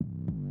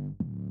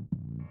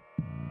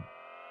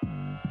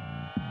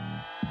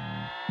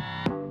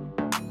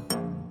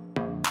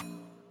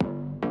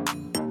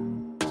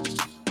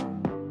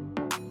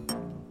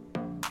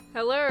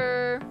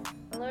Hello.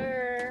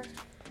 Hello.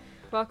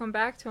 Welcome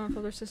back to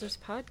Unfiltered Sisters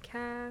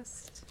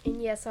podcast.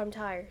 And yes, I'm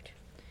tired.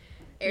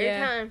 Every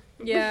time.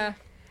 Yeah.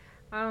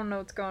 I don't know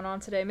what's going on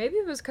today. Maybe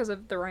it was because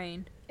of the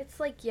rain. It's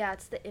like, yeah,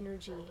 it's the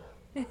energy.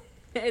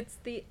 It's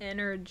the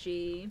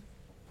energy.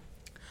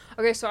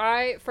 Okay,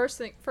 so first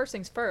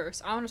things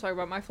first, I want to talk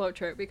about my float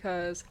trip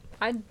because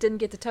I didn't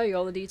get to tell you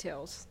all the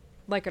details.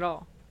 Like at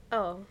all.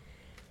 Oh.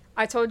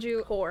 I told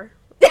you. Whore.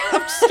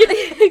 I'm just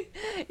kidding.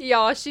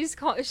 Y'all, she's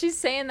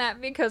saying that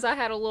because I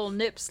had a little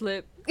nip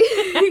slip.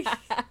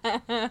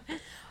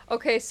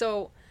 Okay,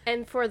 so.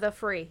 And for the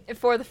free.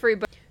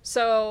 But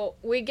so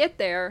we get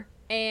there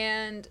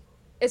and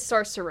it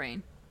starts to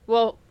rain.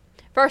 Well,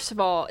 first of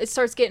all, it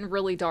starts getting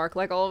really dark.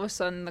 Like all of a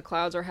sudden the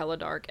clouds are hella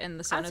dark and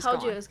the sun is gone. I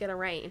told you it was gonna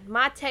rain.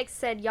 My text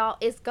said, y'all,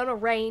 it's gonna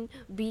rain.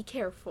 Be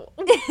careful.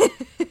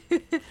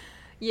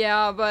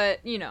 Yeah,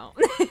 but you know.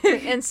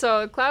 And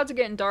so clouds are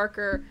getting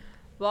darker,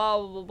 blah,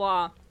 blah, blah,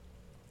 blah.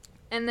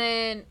 And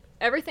then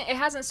it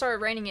hasn't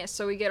started raining yet,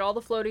 so we get all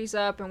the floaties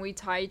up and we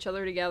tie each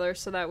other together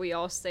so that we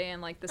all stay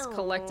in like this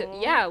collective.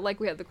 Yeah, like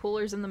we have the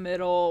coolers in the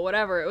middle,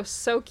 whatever. It was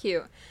so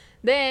cute.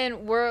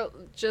 Then we're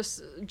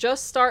just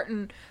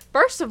starting.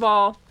 First of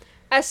all,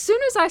 as soon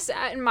as I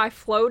sat in my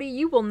floaty,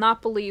 you will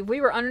not believe, we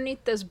were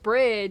underneath this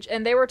bridge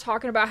and they were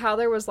talking about how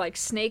there was like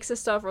snakes and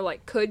stuff, or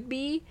like could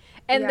be.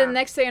 And the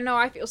next thing I know,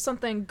 I feel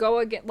something go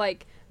again.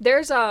 Like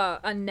there's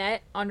a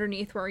net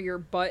underneath where your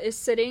butt is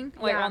sitting,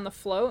 like on the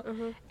float.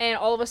 Mm-hmm. And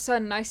all of a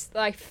sudden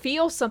I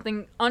feel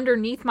something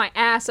underneath my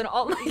ass, and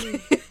all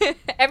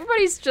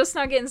everybody's just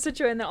not getting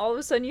situated. And then all of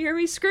a sudden you hear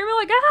me screaming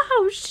like,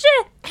 "Oh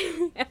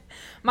shit!"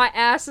 My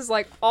ass is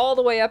like all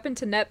the way up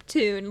into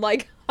Neptune.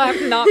 Like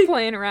I'm not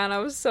playing around. I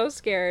was so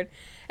scared.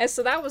 And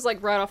so that was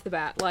like right off the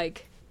bat.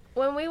 Like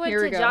when we went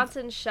to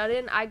Johnson's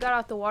Shut-In, I got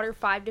out the water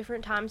 5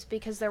 different times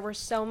because there were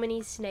so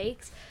many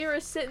snakes. We were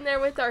sitting there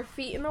with our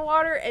feet in the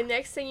water, and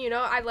next thing you know,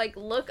 I like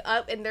look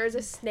up and there's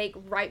a snake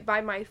right by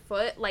my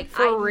foot. Like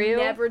For real?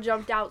 Never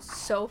jumped out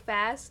so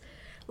fast.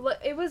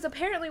 It was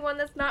apparently one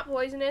that's not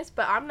poisonous,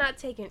 but I'm not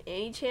taking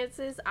any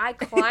chances. I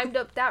climbed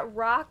up that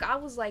rock. I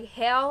was like,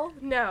 hell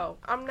no.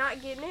 I'm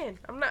not getting in.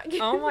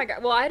 Oh my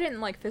god. Well, I didn't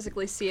like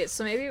physically see it,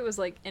 so maybe it was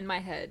like in my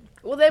head.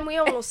 Well, then we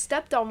almost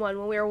stepped on one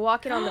when we were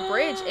walking on the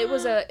bridge. It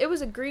was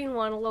a green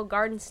one, a little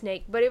garden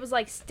snake, but it was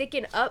like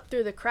sticking up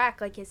through the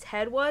crack like his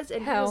head was,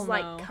 and he was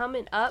like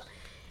coming up.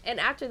 And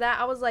after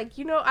that, I was like,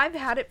 I've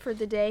had it for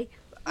the day.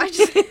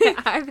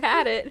 I've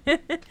had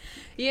it.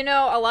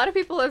 A lot of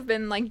people have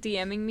been like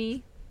DMing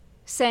me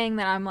saying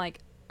that I'm like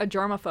a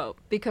germaphobe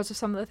because of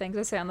some of the things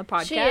I say on the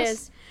podcast. She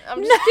is.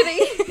 I'm just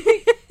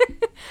kidding.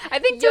 I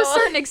think to a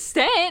certain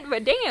extent,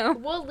 but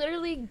damn. We'll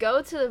literally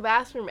go to the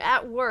bathroom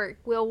at work,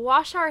 we'll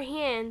wash our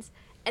hands,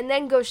 and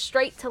then go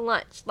straight to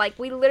lunch. Like,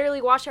 we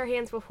literally wash our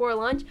hands before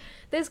lunch.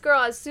 This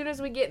girl, as soon as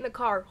we get in the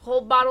car,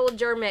 whole bottle of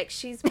Germex,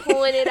 she's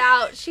pulling it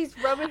out, she's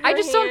rubbing her I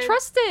just hands. don't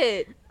trust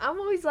it. I'm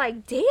always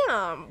like,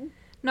 damn.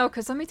 No,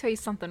 because let me tell you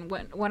something.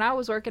 When I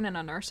was working in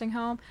a nursing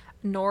home,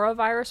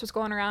 norovirus was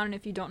going around, and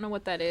if you don't know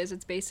what that is,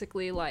 it's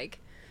basically like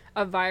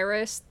a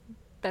virus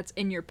that's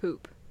in your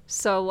poop.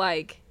 So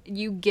like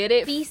you get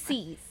it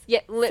feces.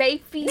 Yeah, say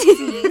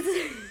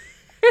feces.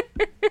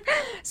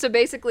 So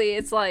basically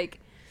it's like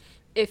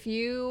if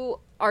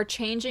you are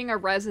changing a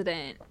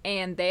resident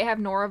and they have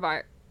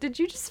norovirus. Did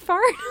you just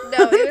fart?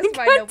 No, it was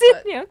my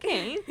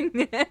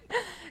notebook. Okay.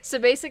 So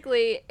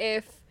basically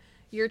if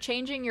you're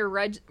changing your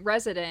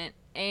resident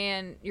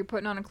and you're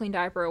putting on a clean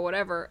diaper or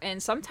whatever,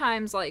 and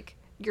sometimes like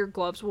your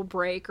gloves will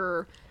break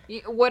or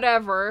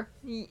whatever.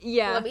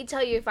 Yeah. Let me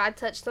tell you, if I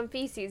touched some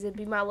feces, it'd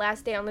be my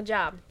last day on the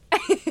job.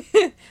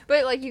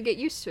 But like you get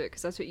used to it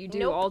because that's what you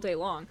do all day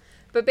long.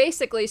 But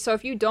basically, so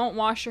if you don't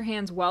wash your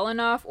hands well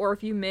enough, or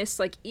if you miss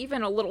like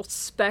even a little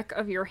speck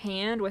of your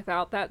hand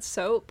without that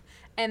soap,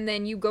 and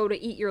then you go to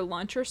eat your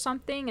lunch or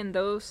something, and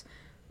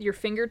your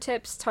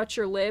fingertips touch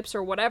your lips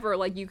or whatever,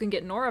 like you can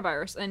get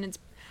norovirus. And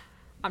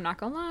I'm not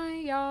gonna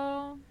lie,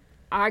 y'all,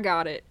 I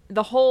got it.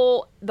 The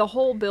whole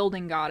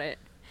building got it.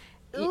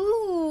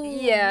 Ooh,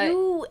 yeah.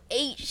 You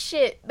ate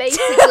shit,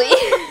 basically.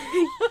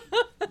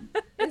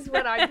 Is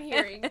what I'm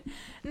hearing.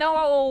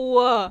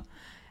 No.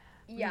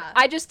 Yeah.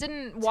 I just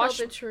didn't wash.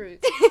 Tell the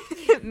truth.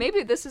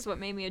 Maybe this is what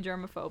made me a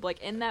germaphobe. Like,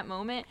 in that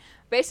moment,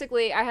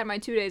 basically, I had my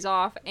 2 days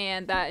off,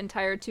 and that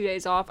entire 2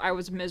 days off, I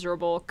was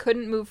miserable.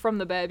 Couldn't move from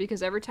the bed,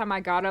 because every time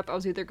I got up, I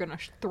was either gonna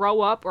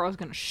throw up, or I was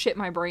gonna shit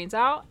my brains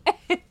out.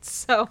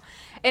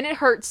 And it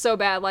hurt so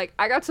bad. Like,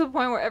 I got to the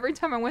point where every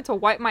time I went to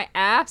wipe my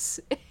ass,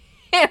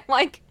 and,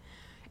 like,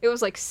 it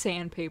was like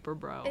sandpaper,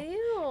 bro.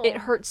 Ew. It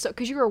hurt so,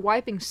 because you were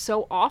wiping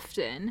so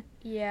often.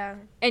 Yeah.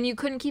 And you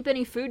couldn't keep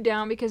any food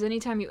down because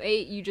anytime you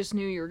ate, you just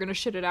knew you were going to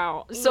shit it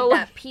out. So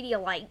that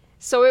Pedialyte.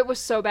 So it was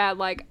so bad.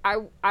 Like,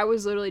 I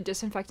was literally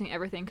disinfecting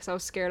everything because I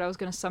was scared I was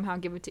going to somehow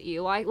give it to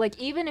Eli. Like,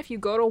 even if you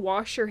go to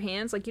wash your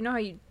hands, like, you know how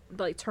you,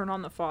 like, turn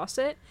on the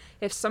faucet?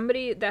 If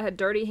somebody that had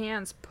dirty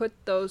hands put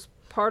those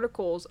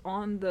particles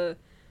on the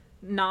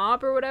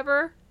knob or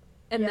whatever,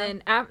 and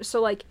then,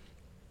 so, like,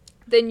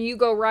 then you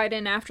go right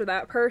in after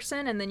that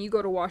person, and then you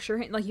go to wash your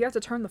hand. Like, you have to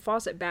turn the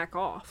faucet back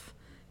off,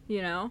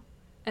 you know?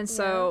 And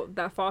so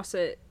that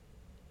faucet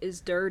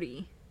is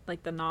dirty,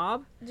 like the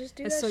knob. Just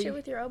do that shit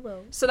with your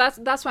elbow. So that's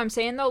what I'm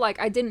saying, though.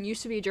 Like, I didn't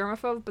used to be a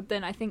germaphobe, but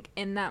then I think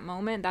in that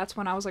moment, that's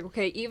when I was like,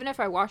 okay, even if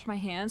I wash my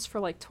hands for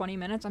like 20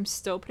 minutes, I'm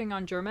still putting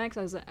on Germ-X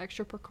as an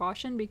extra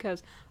precaution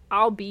because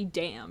I'll be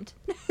damned.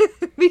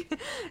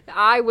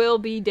 I will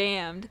be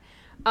damned.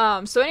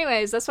 So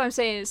anyways, that's what I'm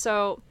saying.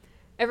 So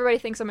everybody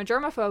thinks I'm a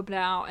germaphobe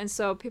now, and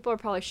so people are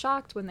probably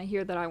shocked when they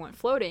hear that I went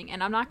floating.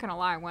 And I'm not gonna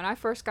lie, when I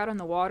first got in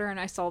the water and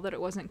I saw that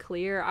it wasn't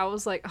clear, I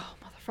was like, oh,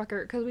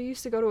 motherfucker, because we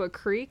used to go to a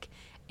creek,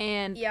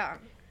 and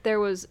there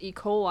was E.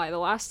 coli. The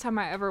last time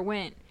I ever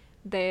went,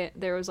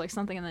 there was like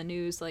something in the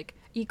news, like,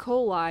 E.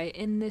 coli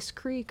in this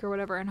creek or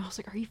whatever, and I was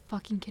like, are you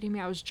fucking kidding me?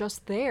 I was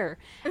just there.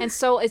 And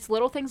so it's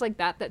little things like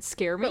that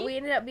scare me. But we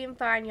ended up being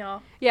fine,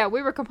 y'all. Yeah,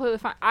 we were completely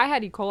fine. I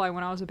had E. coli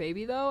when I was a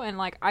baby, though, and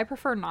like, I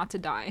prefer not to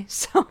die,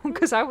 so,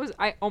 because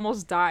I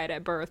almost died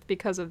at birth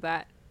because of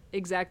that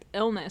exact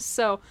illness.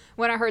 So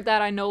when I heard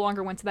that, I no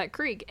longer went to that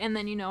creek. And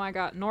then, you know, I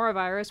got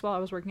norovirus while I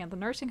was working at the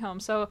nursing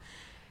home, so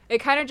it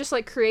kind of just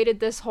like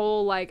created this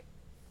whole like,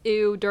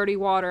 ew, dirty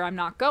water, I'm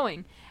not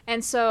going.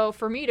 And so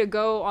for me to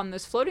go on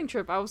this floating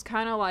trip, I was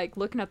kind of like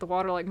looking at the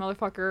water like,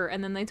 motherfucker,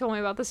 and then they told me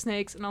about the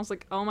snakes, and I was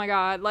like, oh my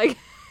god, like,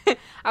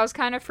 I was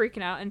kind of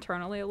freaking out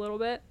internally a little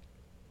bit.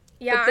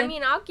 Yeah, then, I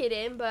mean, I'll get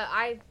in, but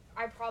I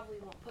probably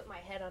won't put my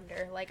head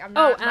under. Like, I'm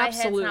not, my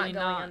head's not going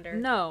under.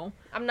 No.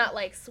 I'm not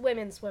like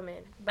swimming,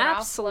 but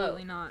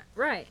absolutely not.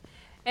 Right.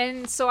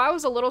 And so I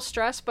was a little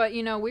stressed, but,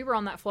 you know, we were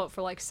on that float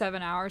for like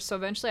 7 hours, so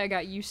eventually I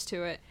got used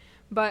to it.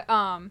 But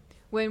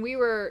when we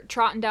were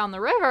trotting down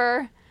the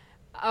river,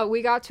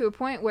 we got to a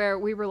point where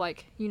we were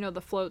like, you know,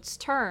 the floats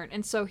turn.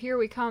 And so here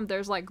we come,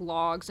 there's like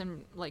logs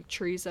and like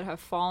trees that have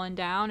fallen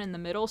down in the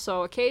middle.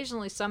 So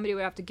occasionally somebody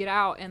would have to get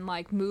out and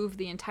like move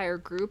the entire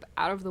group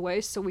out of the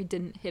way so we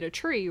didn't hit a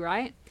tree,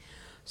 right?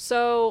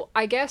 So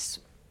I guess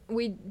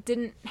we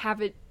didn't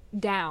have it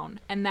down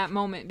in that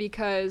moment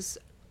because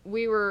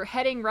we were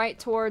heading right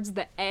towards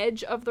the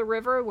edge of the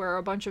river where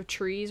a bunch of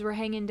trees were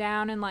hanging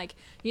down. And like,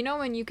 you know,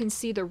 when you can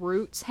see the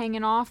roots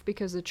hanging off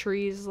because the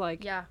trees,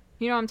 like, yeah,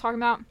 you know what I'm talking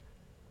about?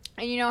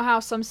 And you know how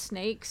some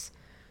snakes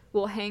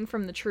will hang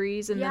from the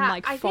trees and then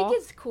like fall? I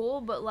think it's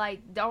cool, but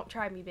like, don't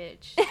try me,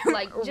 bitch.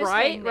 Like, just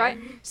hang there. Right.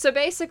 So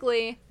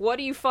basically, what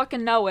do you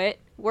fucking know it?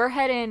 We're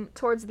heading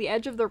towards the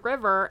edge of the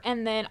river,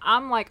 and then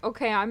I'm like,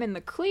 okay, I'm in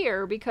the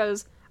clear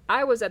because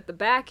I was at the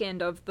back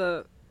end of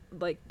the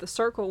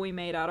circle we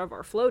made out of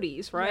our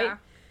floaties, right? Yeah.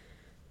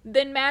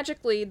 Then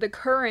magically the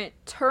current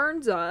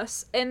turns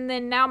us, and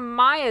then now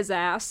Maya's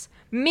ass,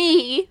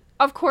 me,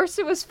 of course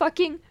it was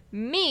fucking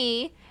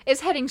me,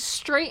 is heading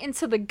straight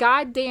into the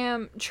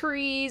goddamn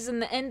trees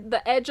and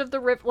the edge of the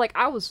river. Like,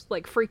 I was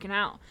like freaking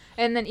out.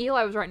 And then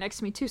Eli was right next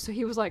to me too, so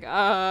he was like,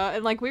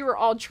 and like we were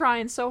all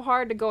trying so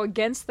hard to go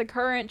against the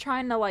current,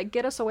 trying to like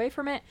get us away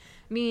from it.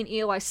 Me and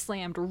Eli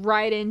slammed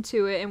right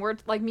into it, and we're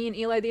like, me and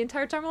Eli the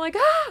entire time were like,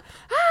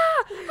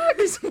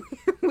 because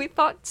we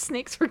thought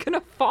snakes were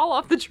gonna fall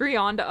off the tree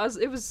onto us.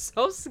 It was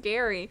so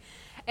scary.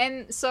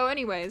 And so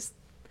anyways,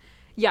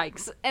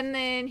 yikes. And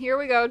then here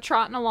we go,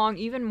 trotting along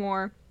even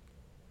more.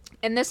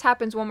 And this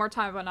happens one more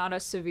time, but not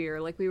as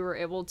severe. Like, we were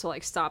able to,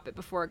 like, stop it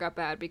before it got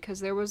bad because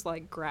there was,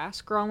 like,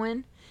 grass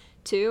growing,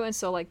 too. And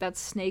so, like,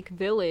 that's Snake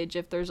Village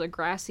if there's a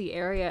grassy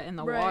area in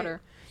the water.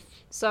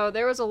 So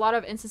there was a lot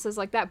of instances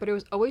like that, but it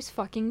was always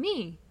fucking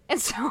me. And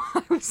so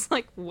I was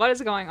like, what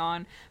is going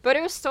on? But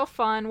it was still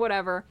fun,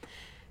 whatever.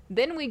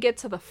 Then we get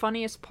to the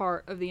funniest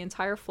part of the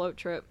entire float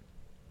trip.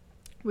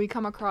 We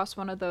come across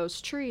one of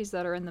those trees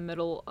that are in the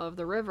middle of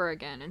the river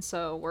again. And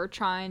so we're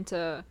trying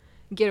to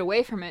get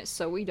away from it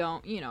so we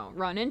don't, you know,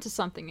 run into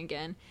something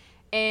again.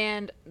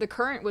 And the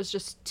current was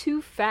just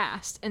too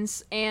fast,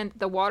 and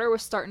the water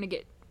was starting to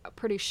get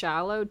pretty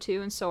shallow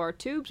too, and so our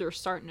tubes were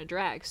starting to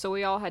drag, so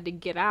we all had to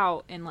get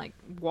out and like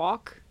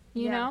walk,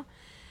 you know.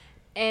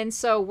 And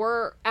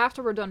so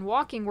after we're done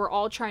walking, we're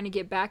all trying to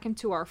get back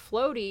into our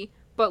floaty,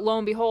 but lo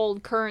and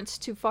behold, current's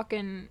too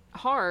fucking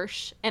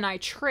harsh, and I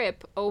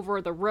trip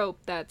over the rope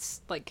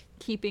that's like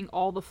keeping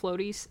all the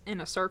floaties in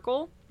a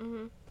circle.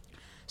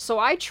 So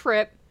I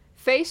trip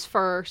face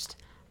first.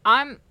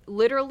 I'm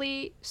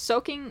literally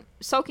soaking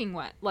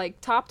wet, like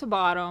top to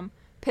bottom,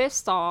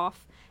 pissed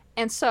off.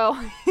 And so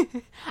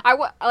I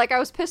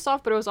was pissed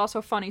off, but it was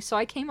also funny. So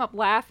I came up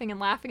laughing,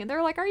 and they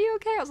were like, "Are you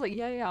okay?" I was like,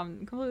 "Yeah,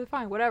 I'm completely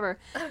fine, whatever."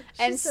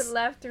 She said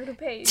laugh through the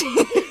page.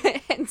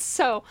 And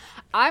so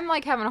I'm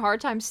like having a hard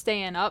time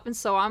staying up, and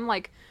so I'm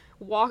like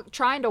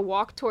trying to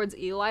walk towards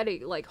Eli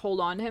to like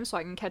hold on to him so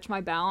I can catch my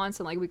balance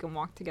and like we can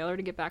walk together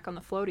to get back on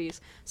the floaties.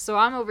 So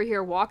I'm over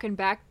here walking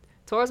back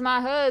towards my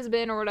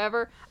husband or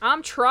whatever.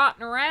 I'm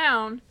trotting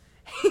around.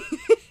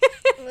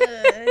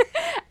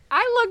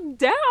 I looked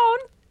down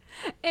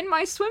and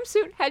my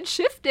swimsuit had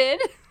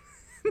shifted.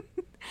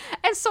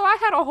 And so I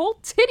had a whole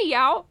titty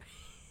out.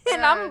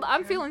 And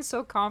I'm feeling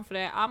so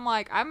confident. I'm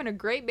like, I'm in a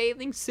great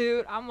bathing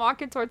suit. I'm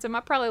walking towards him. I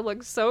probably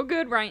look so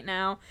good right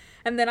now.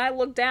 And then I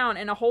look down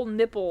and a whole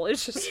nipple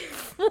is just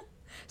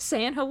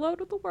saying hello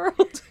to the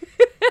world.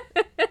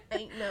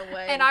 Ain't no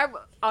way. And I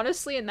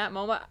honestly, in that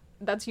moment,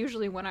 that's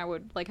usually when I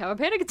would like have a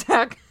panic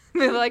attack.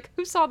 Be like,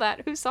 who saw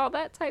that? Who saw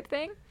that type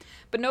thing?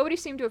 But nobody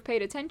seemed to have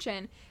paid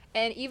attention.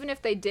 And even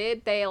if they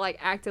did, they like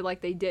acted like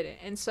they didn't.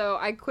 And so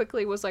I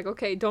quickly was like,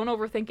 okay, don't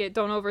overthink it.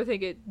 Don't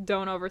overthink it.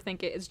 Don't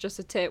overthink it. It's just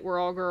a tit. We're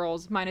all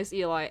girls, minus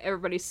Eli.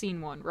 Everybody's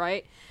seen one,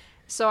 right?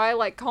 So I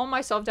like calmed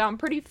myself down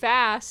pretty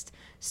fast.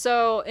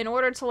 So in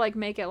order to like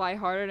make it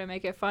lighthearted and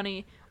make it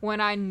funny,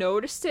 when I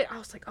noticed it, I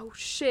was like, oh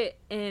shit.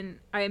 And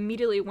I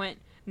immediately went,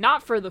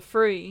 not for the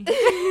free.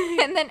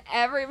 And then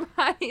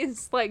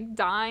everybody's like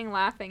dying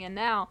laughing. And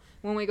now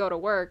when we go to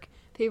work,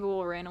 people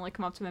will randomly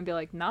come up to me and be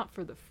like, not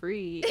for the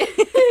free.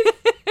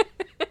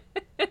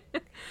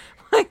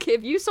 Like,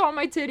 if you saw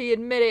my titty,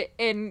 admit it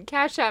and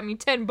cash at me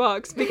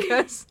 $10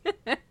 because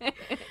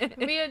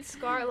me and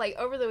Scar, like,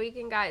 over the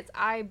weekend, guys,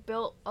 I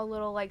built a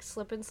little like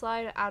slip and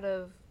slide out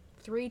of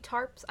 3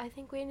 tarps I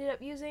think we ended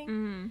up using.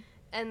 Mm-hmm.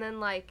 And then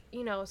like,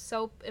 you know,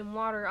 soap and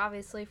water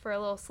obviously for a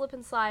little slip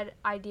and slide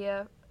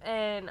idea.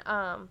 And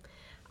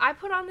I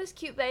put on this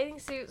cute bathing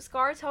suit.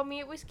 Scar told me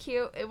it was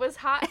cute. It was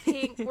hot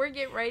pink. We're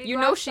getting ready to You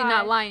go know outside. she's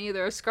not lying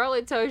either. If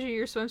Scarlett tells you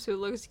your swimsuit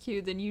looks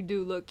cute, then you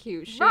do look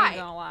cute. She Right. ain't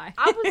gonna lie.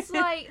 I was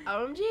like,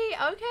 OMG,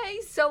 okay.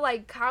 So,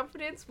 like,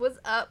 confidence was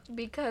up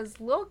because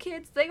little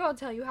kids, they gonna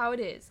tell you how it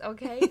is,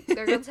 okay?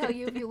 They're gonna tell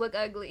you if you look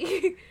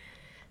ugly.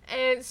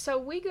 And so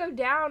we go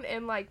down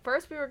and, like,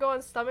 first we were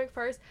going stomach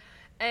first.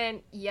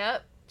 And,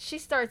 yep, she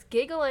starts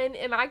giggling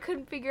and I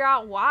couldn't figure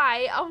out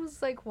why. I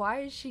was like, why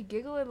is she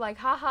giggling? Like,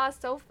 haha,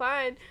 so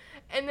fun.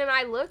 And then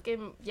I look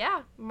and,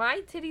 yeah,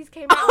 my titties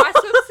came out my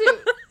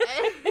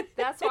swimsuit. And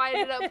that's why I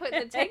ended up putting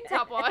the tank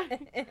top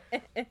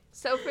on.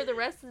 So for the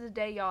rest of the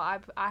day, y'all,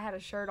 I had a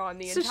shirt on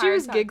the entire time. So she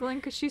was giggling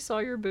because she saw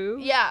your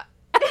boob? Yeah.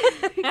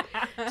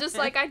 Just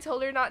like I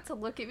told her not to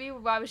look at me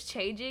when I was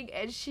changing,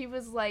 and she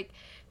was like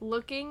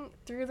looking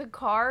through the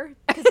car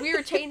because we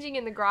were changing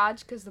in the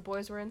garage because the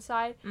boys were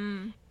inside.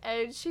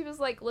 And she was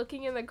like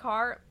looking in the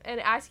car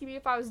and asking me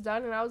if I was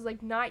done, and I was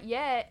like, not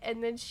yet.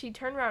 And then she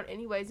turned around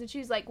anyways, and she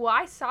was like, well,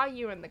 I saw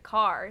you in the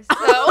car,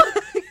 so.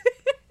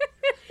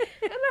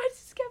 And I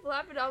just kept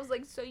laughing. I was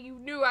like, so you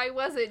knew I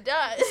wasn't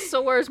done.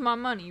 So where's my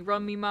money?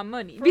 Run me my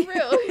money. For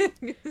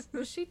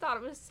real. She thought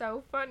it was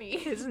so funny.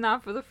 It's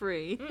not for the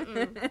free.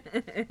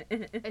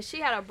 And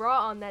she had a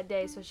bra on that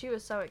day, so she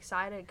was so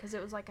excited because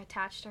it was like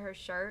attached to her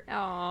shirt.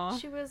 Aww.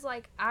 She was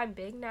like, I'm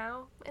big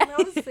now. And I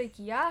was like,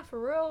 yeah, for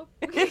real.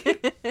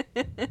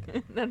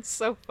 That's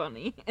so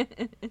funny.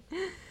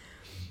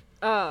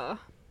 There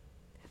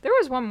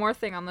was one more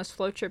thing on this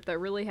float trip that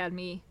really had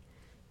me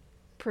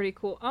pretty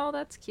cool. Oh,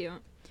 that's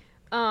cute.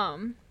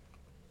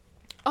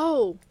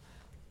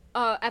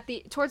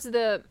 Towards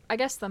the, I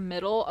guess the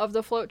middle of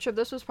the float trip,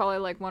 this was probably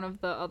like one of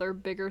the other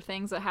bigger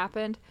things that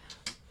happened.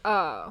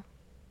 All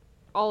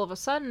of a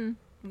sudden,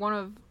 one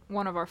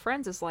of our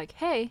friends is like,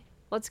 hey,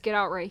 let's get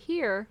out right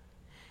here.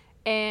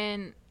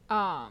 And,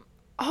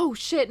 oh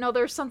shit, no,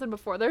 there's something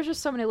before. There's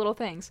just so many little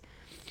things.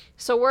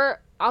 So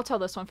I'll tell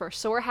this one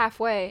first. So we're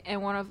halfway,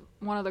 and one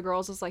of the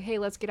girls is like, hey,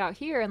 let's get out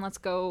here and let's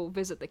go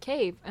visit the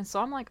cave. And so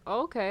I'm like,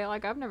 oh, okay,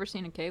 like I've never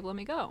seen a cave, let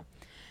me go.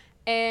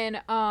 And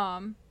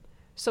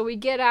so we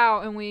get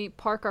out and we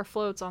park our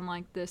floats on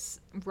like this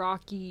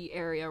rocky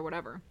area or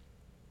whatever.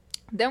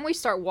 Then we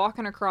start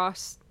walking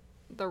across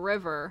the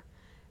river.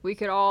 We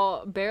could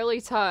all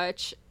barely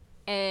touch,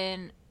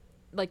 and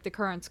like the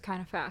current's kind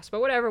of fast,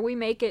 but whatever, we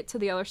make it to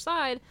the other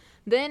side.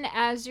 Then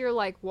as you're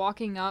like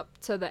walking up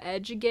to the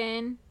edge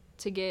again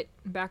to get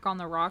back on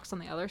the rocks on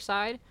the other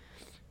side,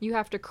 you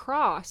have to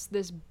cross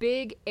this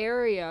big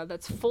area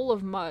that's full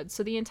of mud.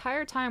 So the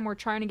entire time we're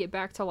trying to get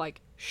back to like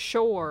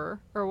shore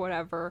or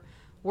whatever,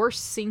 we're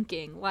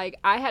sinking. Like,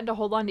 I had to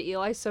hold on to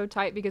Eli so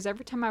tight because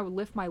every time I would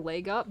lift my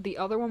leg up, the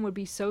other one would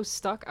be so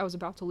stuck I was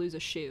about to lose a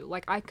shoe.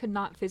 Like, I could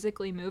not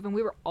physically move, and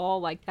we were all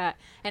like that.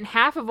 And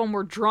half of them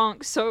were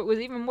drunk, so it was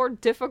even more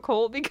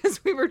difficult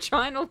because we were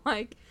trying to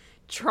like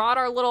trot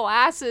our little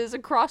asses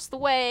across the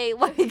way.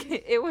 Like,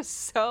 it was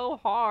so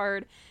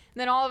hard. And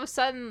then all of a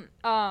sudden,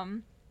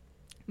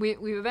 we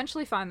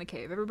eventually find the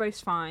cave.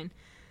 Everybody's fine.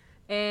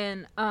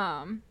 And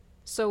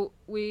so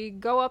we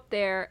go up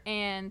there,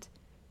 and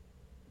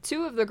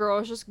 2 of the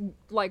girls just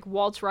like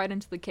waltz right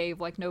into the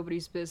cave like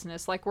nobody's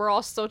business. Like, we're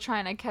all still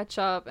trying to catch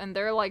up, and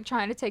they're like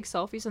trying to take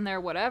selfies in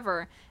there,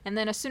 whatever. And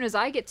then as soon as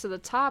I get to the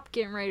top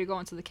getting ready to go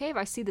into the cave,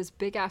 I see this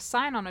big ass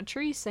sign on a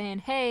tree saying,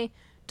 hey,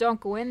 don't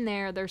go in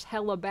there, there's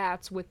hella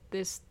bats with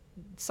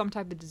some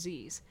type of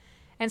disease.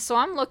 And so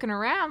I'm looking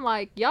around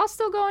like, y'all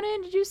still going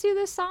in? Did you see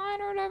this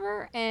sign or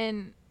whatever?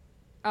 And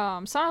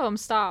some of them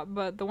stopped,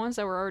 but the ones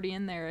that were already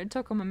in there, it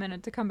took them a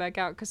minute to come back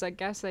out because I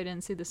guess they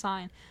didn't see the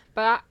sign.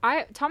 But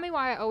I tell me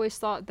why I always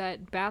thought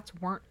that bats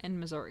weren't in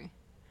Missouri.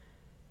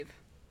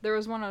 There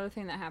was one other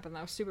thing that happened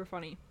that was super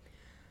funny.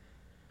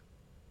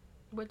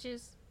 Which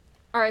is?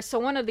 All right, so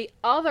one of the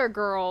other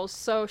girls,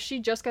 so she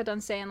just got done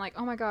saying, like,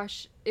 oh my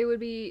gosh, it would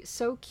be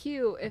so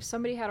cute if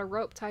somebody had a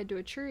rope tied to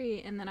a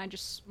tree, and then I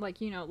just, like,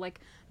 like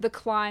the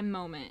climb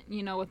moment,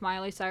 with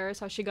Miley Cyrus,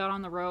 how she got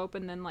on the rope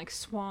and then, like,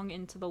 swung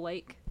into the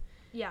lake.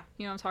 Yeah.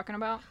 You know what I'm talking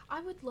about?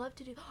 I would love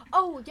to do...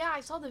 Oh, yeah,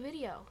 I saw the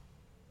video.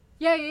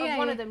 Yeah. Of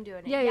one of them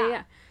doing it.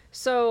 Yeah.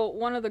 So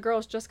one of the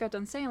girls just got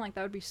done saying, like,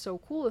 that would be so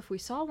cool if we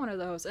saw one of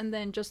those, and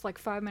then just, like,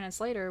 5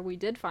 minutes later, we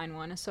did find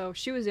one, and so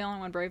she was the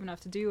only one brave enough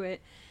to do it.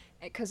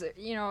 Because, it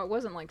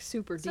wasn't, like,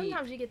 super deep.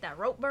 Sometimes you get that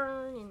rope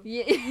burn, and,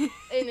 yeah.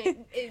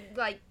 and it,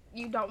 like,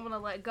 you don't want to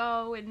let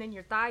go, and then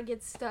your thigh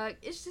gets stuck.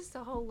 It's just a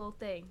whole little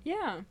thing.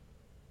 Yeah.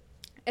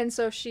 And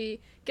so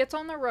she gets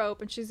on the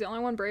rope, and she's the only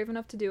one brave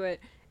enough to do it,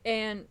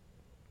 and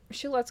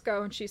she lets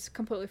go, and she's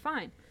completely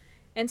fine.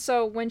 And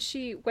so when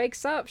she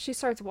wakes up, she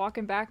starts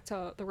walking back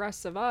to the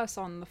rest of us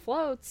on the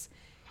floats,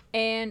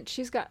 and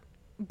she's got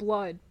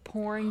blood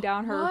pouring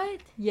down her.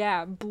 What?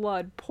 Yeah,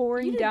 blood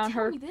pouring down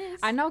her. You didn't tell me this.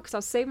 I know, because I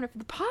was saving it for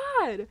the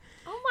pod.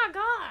 Oh my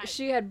gosh.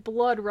 She had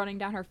blood running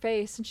down her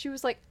face, and she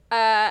was like,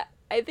 I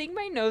think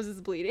my nose is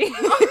bleeding.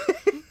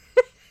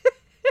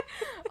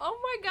 Oh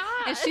my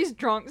god. And she's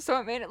drunk, so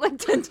it made it like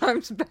 10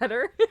 times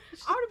better.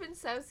 I would have been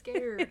so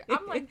scared.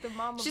 I'm like the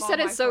mom of She all said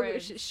my it's so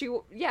friends.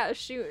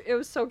 it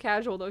was so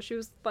casual though. She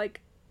was like,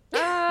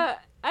 I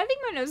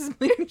think my nose is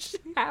bleeding.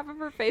 Half of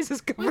her face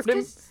is covered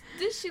in.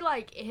 Did she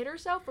like hit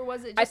herself, or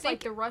was it I just think-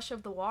 like the rush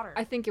of the water?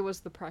 I think it was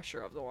the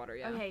pressure of the water,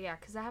 yeah. Okay, yeah,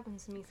 because that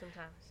happens to me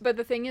sometimes. But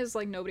the thing is,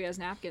 like, nobody has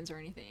napkins or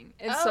anything.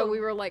 And so we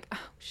were like, oh,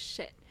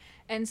 shit.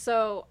 And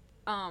so,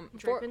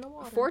 Drip in the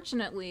water.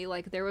 fortunately,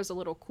 like, there was a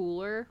little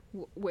cooler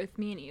with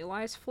me and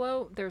Eli's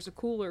float. There's a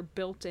cooler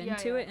built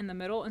into it in the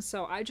middle. And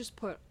so I just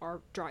put our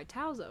dry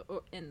towels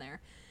in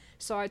there.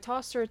 So I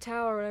tossed her a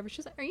towel or whatever.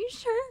 She's like, are you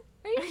sure?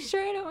 Are you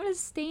sure I don't want to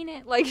stain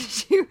it? Like,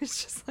 she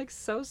was just, like,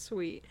 so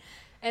sweet.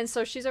 And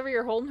so she's over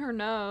here holding her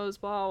nose,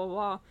 blah, blah,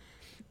 blah.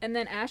 And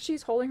then as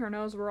she's holding her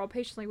nose, we're all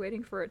patiently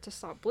waiting for it to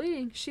stop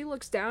bleeding. She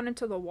looks down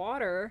into the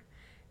water,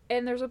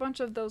 and there's a bunch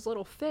of those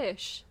little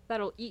fish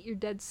that'll eat your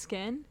dead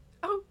skin.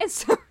 Oh. And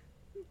so,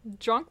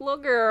 drunk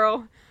little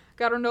girl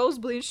got her nose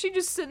bleeding. She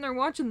just sitting there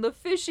watching the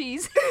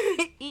fishies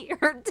eat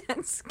her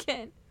dead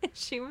skin. And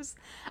she was,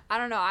 I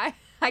don't know, I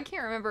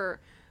can't remember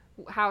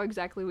how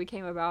exactly we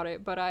came about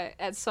it, but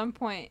at some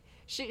point,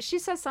 she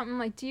said something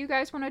like, do you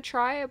guys want to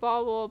try it,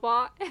 blah, blah,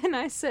 blah, and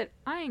I said,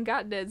 I ain't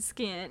got dead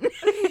skin.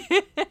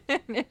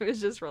 And it was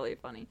just really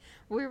funny.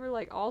 We were,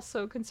 like, all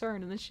so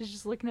concerned, and then she's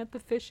just looking at the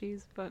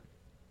fishies, but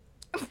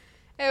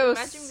it was...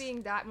 Imagine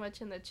being that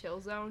much in the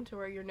chill zone to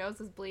where your nose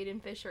is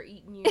bleeding, fish are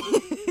eating you,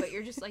 but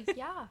you're just like,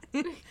 yeah.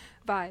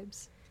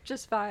 Vibes.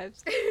 Just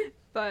vibes.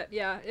 But,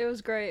 yeah, it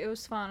was great. It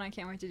was fun. I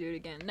can't wait to do it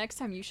again. Next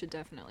time, you should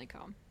definitely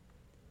come.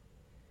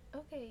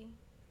 Okay.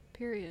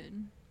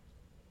 Period.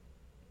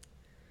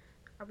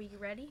 Are we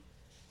ready?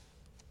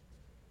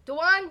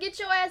 Djuan, get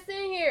your ass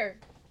in here.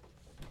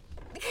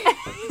 Did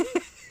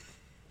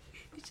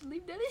you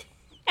leave Daddy?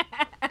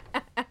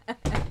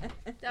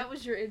 That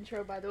was your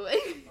intro, by the way.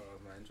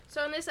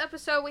 So in this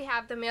episode, we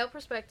have the male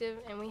perspective,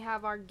 and we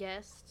have our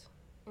guest.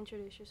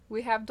 Introduce yourself.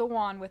 We have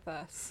Duan with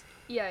us.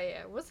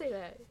 Yeah, we'll say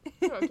that.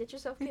 Come on, get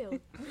yourself killed.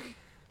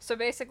 So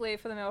basically,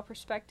 for the male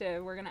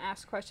perspective, we're going to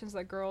ask questions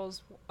that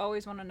girls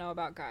always want to know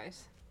about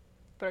guys,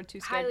 but are too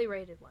scared. Highly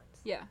rated ones.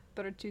 Yeah,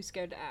 but are too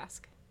scared to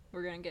ask.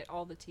 We're going to get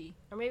all the tea.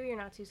 Or maybe you're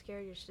not too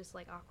scared, you're just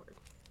like awkward.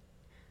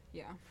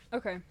 Yeah.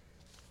 Okay.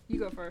 You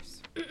go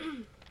first.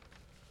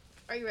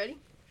 Are you ready?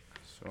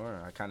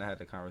 Sure. I kind of had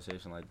a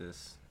conversation like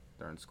this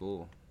during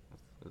school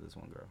with this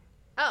one girl.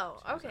 Oh,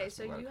 She was okay,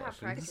 so asking a lot you of have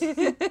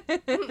questions.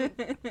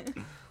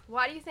 practice.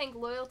 Why do you think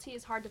loyalty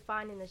is hard to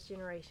find in this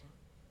generation?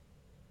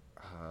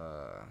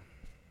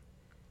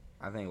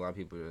 I think a lot of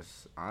people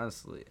just,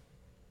 honestly,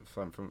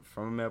 from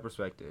a male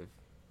perspective,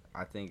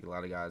 I think a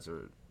lot of guys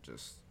are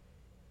just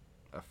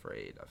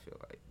afraid, I feel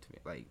like, to me.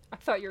 Like, I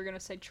thought you were going to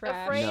say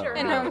trash. Afraid No, or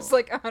and no. I was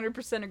like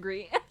 100%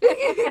 agree.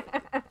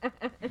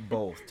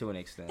 both, to an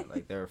extent.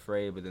 Like, they're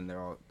afraid, but then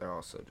they're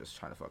also just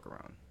trying to fuck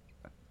around.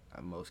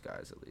 Most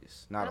guys, at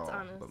least. Not That's all,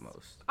 honest. but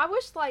most. I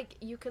wish, like,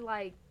 you could,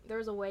 like, there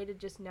was a way to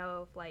just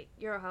know if, like,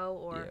 you're a hoe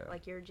or, Yeah.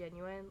 like, you're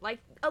genuine. Like,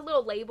 a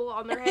little label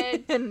on their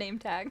head. Name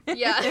tag.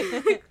 Yeah.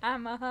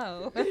 I'm a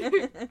hoe.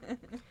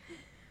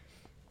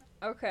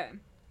 Okay.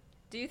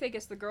 Do you think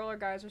it's the girl or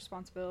guy's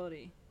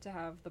responsibility to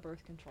have the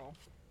birth control?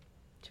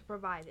 To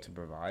provide it. To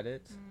provide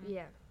it,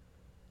 Yeah.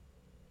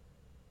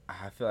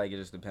 I feel like it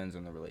just depends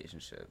on the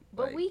relationship.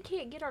 But Like, we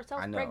can't get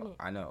ourselves pregnant.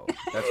 I know.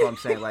 That's what I'm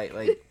saying. Like,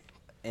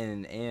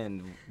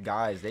 and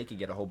guys, they could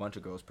get a whole bunch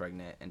of girls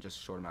pregnant in just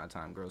a short amount of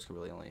time. Girls could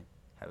really only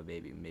have a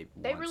baby maybe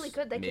They once, really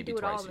could. They could maybe do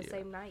it all twice in a the year.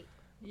 same night.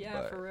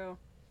 Yeah, But- for real.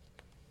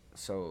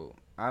 So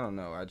I don't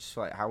know. I just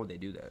feel like, how would they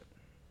do that?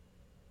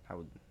 How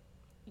would?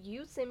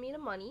 You send me the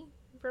money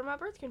for my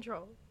birth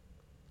control.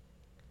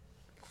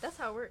 That's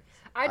how it works.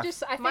 I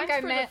think Mine's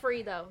I for meant... the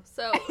free, though,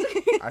 so.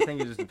 I think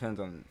it just depends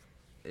on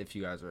if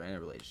you guys are in a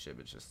relationship.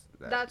 It's just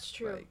that, That's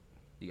true. Like,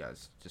 you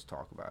guys just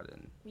talk about it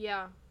and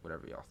Yeah.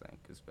 whatever y'all think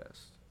is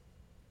best.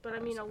 But, I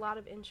mean, a Honestly. lot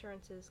of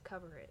insurances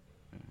cover it.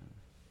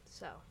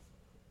 So,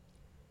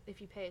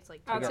 if you pay, it's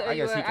like I'll I tell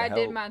you guess what, he can I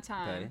did help my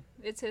time.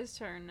 pay. It's his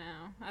turn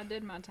now. I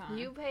did my time.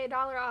 you pay $1,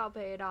 I'll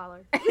pay $1.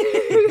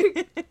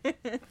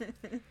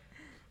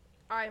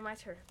 All right, my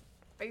turn.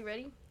 Are you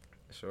ready?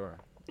 Sure.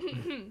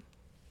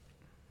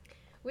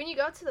 When you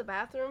go to the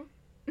bathroom,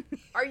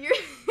 are your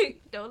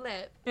don't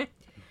laugh.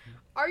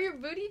 Are your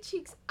booty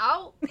cheeks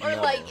out, or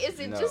No, like is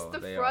it no, just the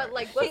they front? are.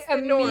 Like what's the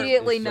norm?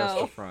 Immediately It's just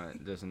no. the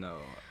front. Just no.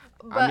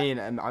 But I mean,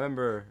 and I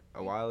remember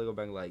a while ago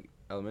back, like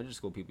elementary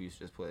school, people used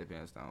to just pull their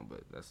pants down,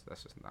 but that's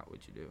just not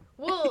what you do.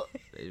 well,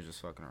 They was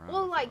just fucking around.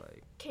 well, I feel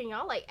like, can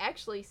y'all like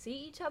actually see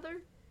each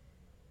other?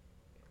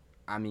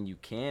 I mean, you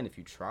can if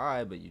you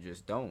try, but you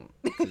just don't.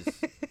 'Cause,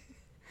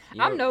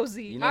 you I'm know-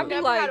 nosy. you know- I'd be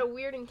Never like, had a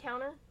weird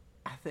encounter.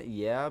 I think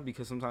yeah,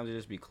 because sometimes it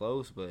just be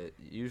close, but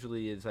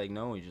usually it's like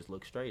no, you just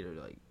look straight or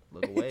like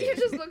look away. You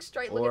just look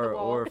straight, look at the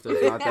wall. Or if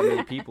there's not that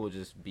many people,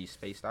 just be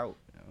spaced out.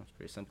 You know, it's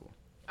pretty simple.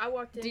 I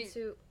walked Do you-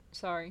 into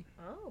sorry.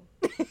 oh,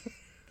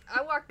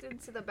 I walked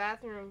into the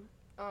bathroom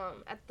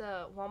at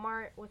the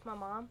Walmart with my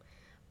mom,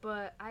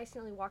 but I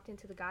accidentally walked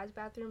into the guys'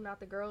 bathroom, not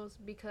the girls,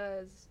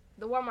 because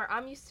the Walmart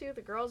I'm used to,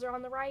 the girls are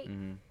on the right.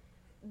 Mm-hmm.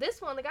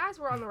 This one, the guys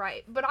were on the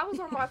right, but I was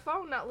on my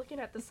phone not looking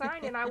at the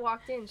sign, and I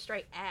walked in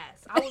straight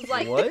ass. I was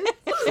like, What?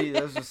 See,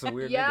 that's just a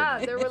weird. yeah,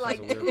 nigga, there man. were That's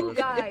like just a weird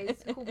 2 person. guys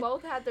who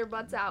both had their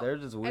butts out, They're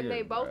just weird. and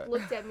they both bruh.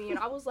 looked at me, and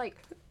I was like,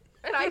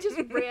 and I just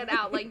ran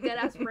out, like dead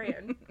ass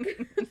ran.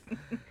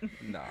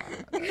 Nah,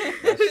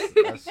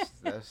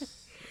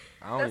 that's.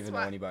 I don't That's even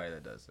why- know anybody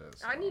that does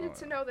this. I needed don't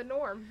to know the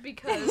norm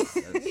because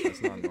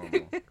That's not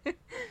normal.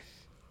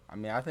 I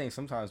mean, I think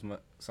sometimes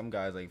some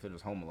guys, like, if they're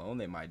just home alone,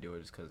 they might do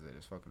it just because they're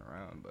just fucking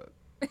around, but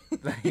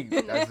like,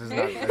 that's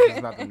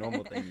just not the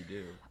normal thing you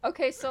do.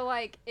 Okay, so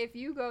like if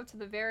you go to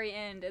the very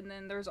end and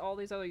then there's all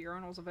these other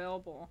urinals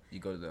available, You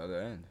go to the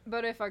other end.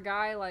 but if a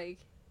guy like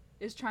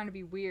is trying to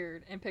be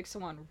weird and picks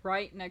someone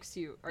right next to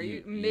you, are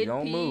you mid You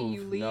don't pee? move.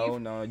 You leave?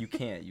 No, you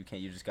can't. You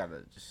can't. You just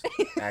gotta just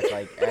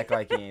act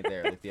like you ain't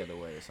there. Look the other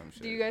way or some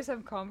shit. Do you guys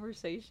have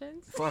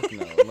conversations? Fuck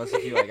no. Unless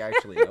if you like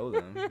actually know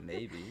them,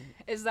 maybe.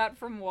 Is that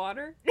from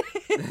water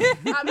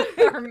I'm-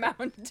 or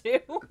Mountain Dew?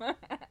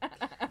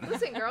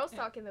 listen, girls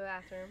talk in the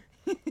bathroom.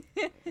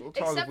 We'll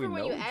talk Except if we for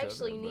when know you each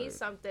actually other, need but-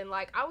 something.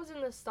 Like, I was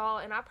in the stall,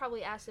 and I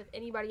probably asked if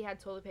anybody had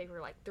toilet paper,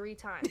 like, 3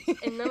 times.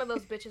 And none of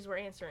those bitches were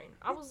answering.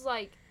 I was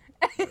like,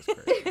 That's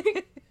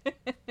crazy.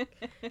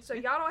 so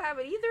y'all don't have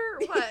it either,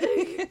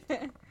 or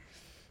what?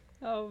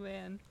 Oh,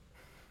 man.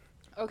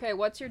 Okay,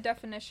 what's your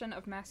definition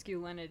of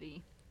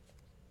masculinity?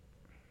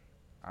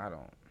 I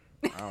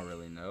don't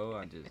really know.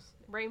 I just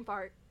Brain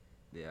fart.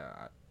 yeah.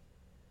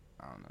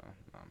 I don't know.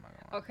 I'm not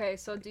gonna lie. Okay,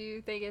 so do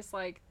you think it's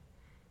like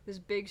this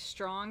big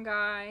strong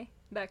guy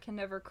that can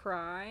never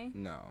cry?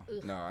 No,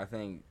 Ugh. no. I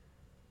think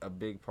a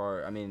big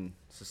part. I mean,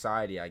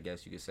 society. I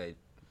guess you could say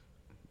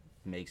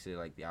makes it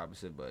like the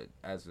opposite. But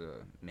as a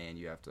man,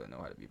 you have to know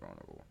how to be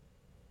vulnerable.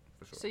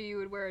 For sure. So you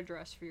would wear a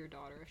dress for your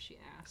daughter if she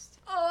asked.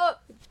 Oh,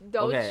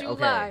 don't Okay, you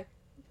okay. lie.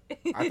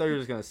 I thought you were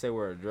just gonna say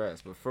wear a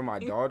dress, but for my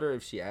daughter,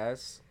 if she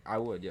asks, I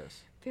would.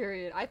 Yes,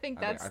 Period. I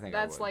think I think I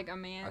that's would. like a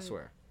man I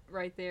swear.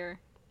 right there.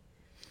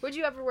 Would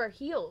you ever wear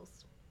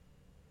heels?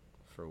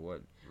 For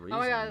what reason? Oh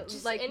my god,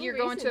 Just like any you're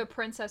going to reason. a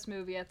princess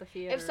movie at the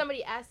theater. If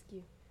somebody asked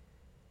you.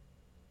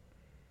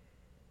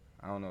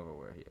 I don't know if I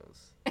wear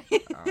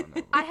heels. I don't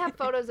know. I have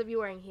photos of you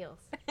wearing heels.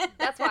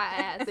 That's why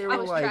I asked. They I were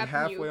was like trapping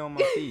halfway you. on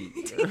my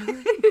feet.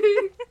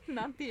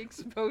 Not the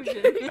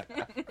exposure.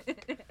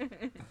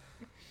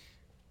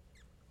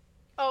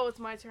 Oh, it's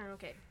my turn.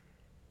 Okay.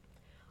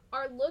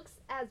 Are looks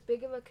as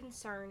big of a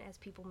concern as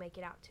people make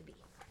it out to be?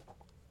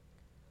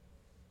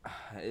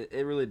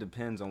 It really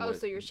depends on Oh, what.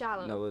 so you're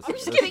shallow. No, I'm listen.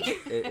 just listen.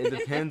 kidding. It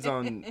depends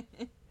on.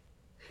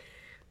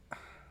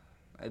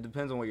 It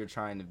depends on what you're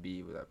trying to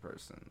be with that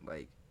person.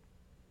 Like,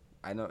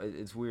 I know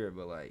it's weird,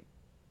 but like,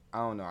 I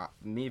don't know.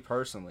 Me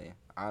personally,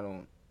 I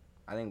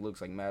think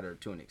looks like matter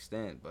to an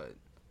extent, but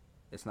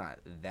it's not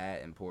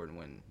that important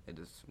when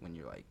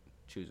you're like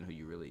choosing who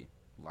you really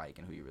like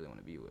and who you really want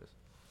to be with.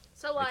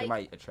 So Like, like, it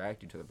might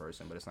attract you to the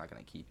person, but it's not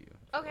gonna keep you.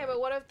 okay, Like, but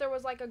what if there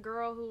was like a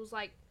girl who was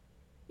like,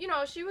 you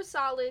know, she was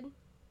solid,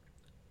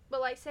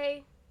 but like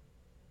say,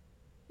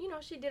 you know,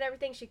 she did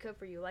everything she could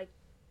for you. Like,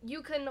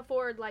 you couldn't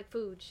afford like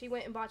food. She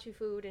went and bought you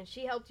food, and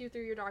she helped you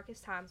through your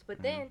darkest times.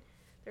 But then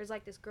there's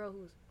like this girl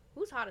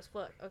who's hot as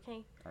fuck.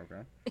 Okay.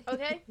 Okay.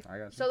 Okay. I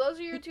got you. So those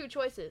are your 2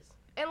 choices.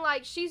 And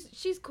like she's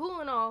cool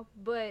and all,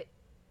 but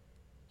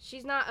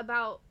she's not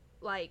about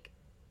like,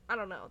 I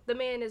don't know. The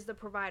man is the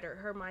provider.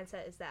 Her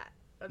mindset is that.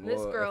 And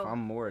this girl. If I'm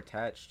more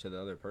attached to the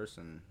other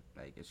person,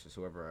 like it's just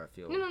whoever I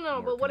feel. No.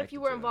 more But what if you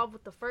connected were to. involved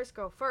with the first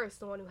girl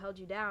first, the one who held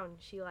you down?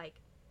 She like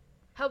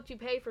helped you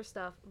pay for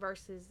stuff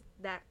versus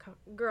that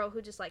girl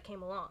who just like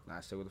came along. Nah,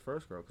 I stay with the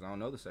first girl because I don't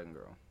know the second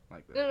girl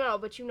like that. No.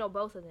 But you know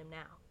both of them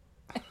now.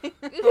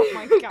 Oh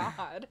my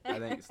god. I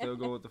think still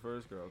go with the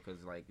first girl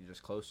because like you're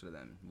just closer to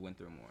them. You went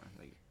through more.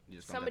 Like you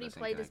just don't have Somebody that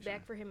same played this connection.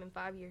 back for him in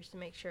 5 years to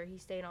make sure he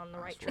stayed on the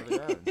I right swear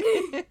track.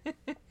 to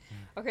God.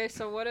 Okay,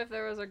 so what if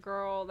there was a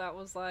girl that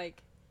was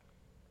like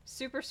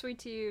super sweet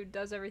to you,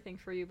 does everything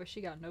for you, but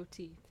she got no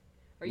teeth?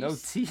 Are No you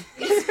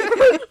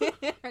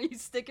teeth. Are you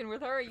sticking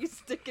with her? Or are you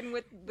sticking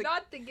with the,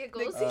 Not the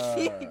giggles.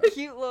 the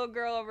cute little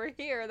girl over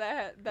here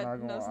that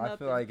knows nothing? I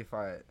feel like if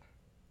I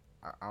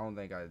don't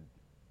think I'd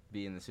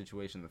be in the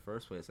situation in the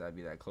first place. I'd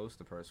be that close to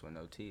the person with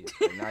no teeth.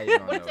 Like, not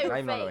even on What if they were not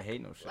even on no fake?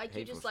 hate no shit. Like,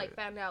 you just, shit.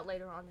 found out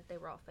later on that they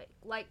were all fake.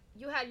 Like,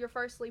 you had your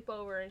first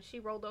sleepover, and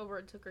she rolled over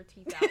and took her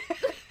teeth out.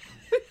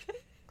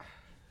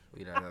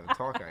 We'd have to have a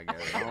talk, I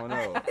guess. I don't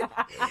know.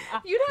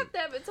 You'd have to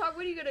have a talk.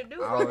 What are you going to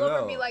do? I Roll don't over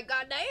and know. be like,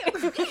 God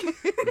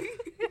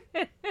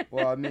damn.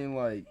 Well, I mean,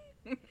 like,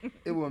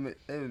 it would,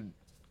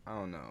 I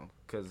don't know.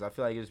 Because I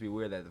feel like it'd just be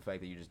weird that the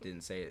fact that you just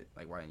didn't say it,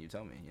 like, why didn't you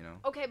tell me, you know?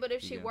 Okay, but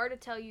if she Yeah. were to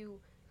tell you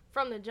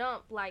from the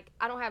jump, like,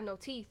 I don't have no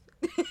teeth,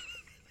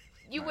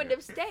 you wouldn't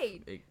have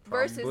stayed.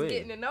 Versus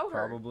getting to know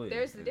her. Probably.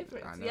 There's the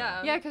difference. I know.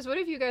 Yeah. Yeah, because what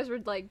if you guys were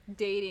like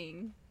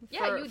dating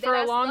Yeah, you for a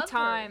deadass long loved her.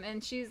 time,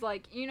 and she's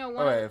like, you know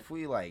what? Alright, if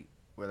we, like,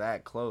 were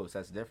that close,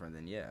 that's different,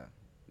 then yeah.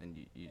 Then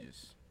you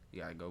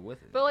gotta go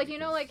with it. But like, you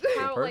know, like because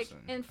how the like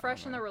person, in I fresh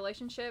don't in the know.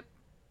 relationship,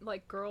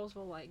 like girls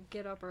will like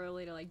get up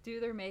early to like do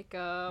their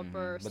makeup Mhm.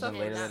 or But stuff then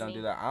like later they that. don't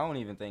do that. I don't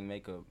even think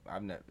makeup.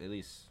 I've never. At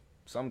least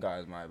some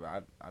guys might,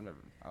 but I've never.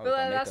 I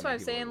But that's what I'm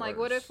saying. Like,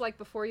 what if like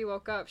before you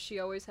woke up, she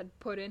always had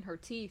put in her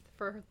teeth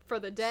for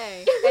the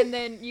day, and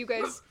then you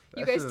guys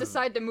That's just-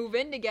 decide to move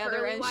in together,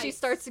 Pearly and she whites.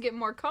 starts to get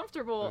more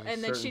comfortable, There's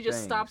and then she certain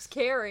just stops things.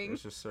 caring.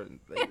 There's just certain.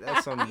 Like,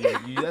 that's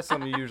something that's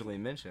something you usually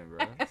mention,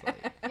 bro. It's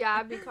like, Yeah,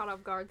 I'd be caught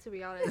off guard, to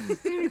be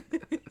honest.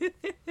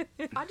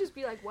 I'd just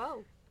be like,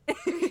 whoa.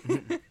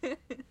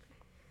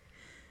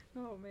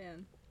 Oh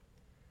man.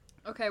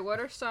 Okay, what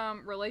are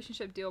some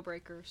relationship deal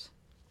breakers?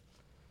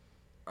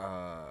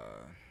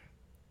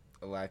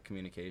 a lack of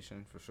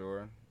communication for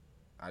sure.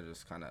 I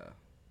just kind of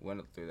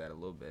went through that a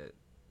little bit,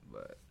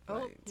 but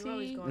like, You're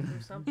always going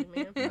through something,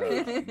 man. no,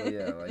 but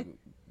yeah, like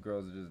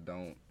girls just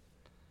don't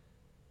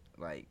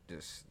like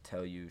just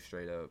tell you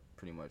straight up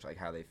pretty much like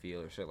how they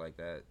feel or shit like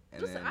that.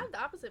 And Listen, then, I have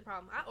the opposite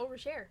problem. I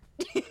overshare.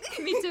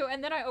 Me too,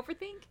 and then I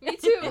overthink. Me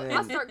too. And I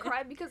then- start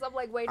crying because I'm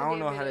like, wait a I don't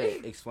know damn how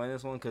minute. to explain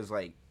this one because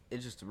like it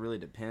just really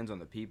depends on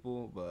the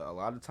people. But a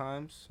lot of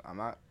times, I'm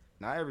not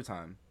every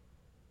time.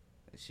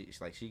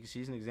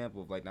 She's an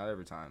example of like not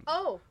every time.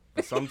 Oh,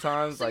 But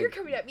sometimes so like you're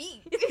coming at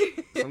me.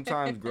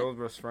 sometimes girls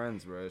versus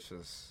friends, bro. It's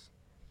just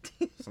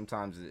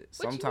sometimes What you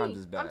sometimes mean?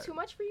 it's bad. I'm too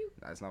much for you?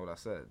 That's not what I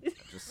said.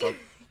 Just a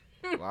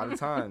lot of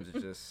times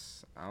it's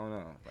just I don't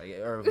know. Like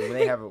or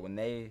when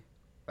they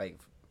like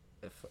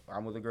if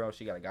I'm with a girl,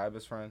 she got a guy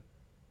best friend.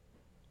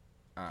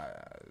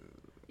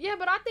 Yeah,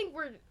 but I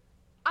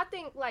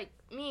think like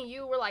me and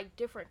you were like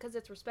different because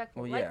it's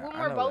respectful. Well, like yeah, when I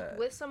we're know both that.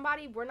 with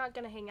somebody, we're not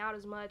gonna hang out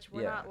as much.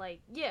 We're Yeah. not like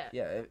Yeah,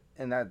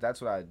 and that's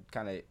what I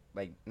kind of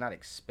like not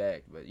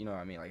expect, but you know what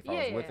I mean. Like if I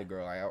was with Yeah. a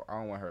girl, like, I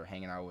don't want her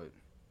hanging out with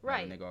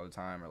right. a nigga all the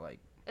time or like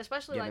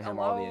Especially giving like him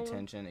alone. all the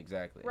attention.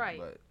 Exactly. Right.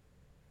 But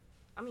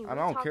I mean, I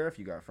don't care if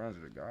you got friends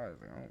with the guys.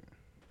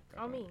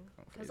 Like,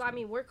 because I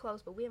mean we're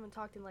close, but we haven't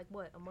talked in like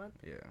what, a month?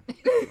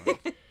 Yeah.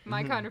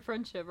 My kind of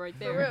friendship right For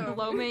there. real.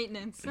 Low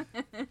maintenance.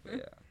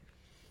 Yeah.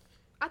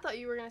 I thought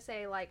you were gonna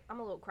say like I'm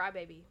a little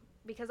crybaby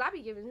because I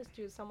be giving this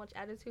dude so much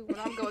attitude when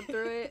I'm going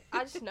through it.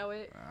 I just know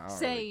it. I don't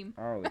Same.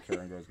 Really, I don't really care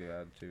when girls get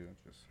attitude.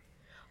 Just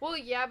Well,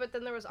 yeah, but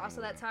then there was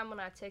also that Yeah. time when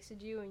I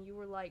texted you and you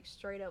were like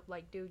straight up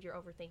like, dude, you're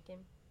overthinking.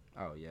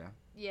 oh yeah.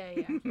 Yeah,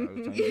 yeah. I was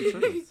telling you the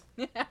truth.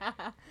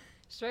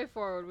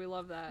 Straightforward. We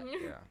love that.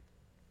 Yeah.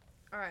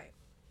 All right.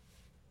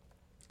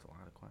 It's a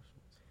lot of questions.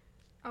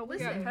 Oh, We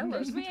listen, got-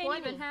 there's we ain't 20.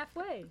 even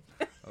halfway.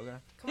 Okay.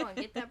 Come on,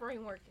 get that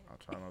brain working. I'll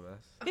try my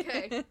best.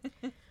 Okay.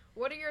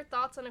 What are your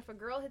thoughts on if a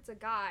girl hits a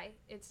guy,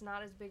 it's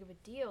not as big of a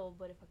deal,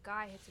 but if a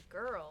guy hits a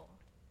girl,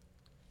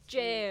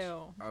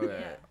 Jail. Okay.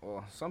 Yeah.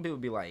 Well, some people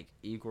be like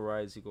equal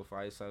rights, equal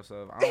fights type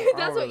stuff. I don't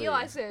that's what really,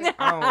 Eli said.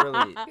 I don't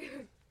really.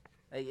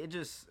 Like, it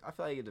just. I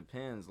feel like it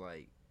depends.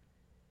 Like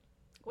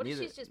What if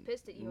neither- she's just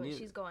pissed at you and neither-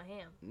 she's going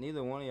ham?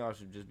 neither one of y'all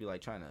should just be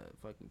like trying to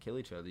fucking kill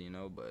each other, you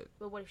know. But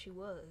But what if she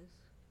was?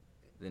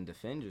 then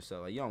defend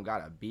yourself. Like you don't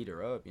gotta beat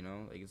her up, you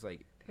know. Like it's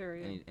like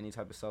Period. any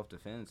type of self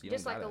defense.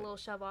 Just like a little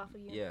shove off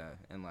of you? Yeah,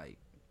 and like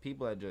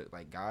people that just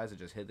like guys that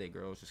just hit their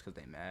girls just because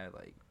they mad.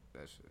 Like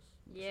that's just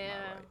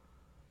Yeah.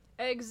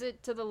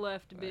 Exit to the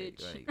left, Like,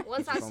 bitch. like,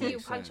 Once I it don't see you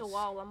make punch a sense.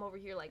 wall, I'm over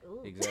here like,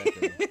 ooh.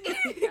 Exactly.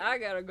 I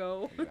gotta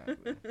go.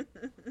 Exactly.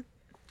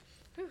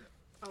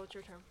 Oh, it's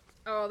your turn.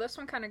 Oh, this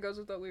one kind of goes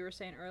with what we were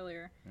saying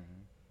earlier. Mhm.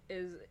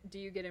 Is do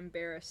you get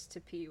embarrassed to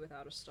pee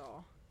without a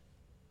stall?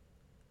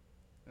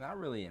 Not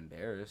really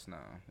embarrassed, no.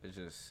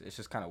 It's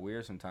just kind of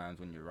weird sometimes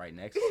when you're right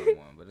next to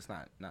someone, but it's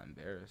not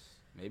embarrassed.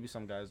 Maybe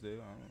some guys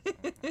do. I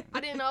don't I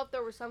didn't know if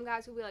there were some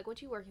guys who'd be like,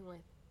 what you working with?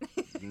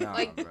 Nah,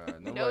 Like, bro.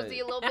 nosy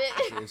a little bit.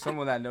 If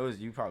someone that knows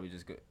you, probably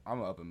just go. I'm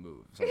gonna up and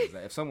move.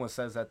 If someone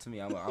says that to me,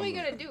 I'm. What are you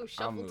gonna do,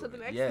 shuffle to the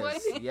next yes,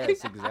 one?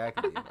 Yes,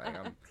 exactly.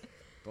 Like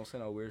don't say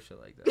no weird shit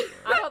like that.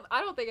 Bro.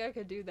 I don't think I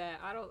could do that.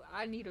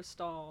 I need a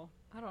stall.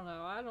 I don't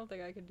know. I don't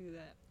think I could do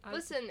that.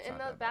 Listen, It's in not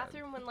the that bad.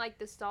 bathroom when like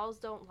the stalls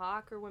don't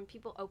lock or when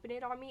people open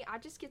it on me, I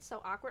just get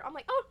so awkward. I'm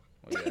like, oh.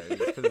 Well, yeah,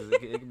 it's 'cause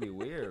it can be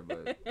weird,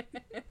 but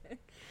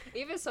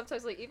Even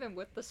sometimes, like, even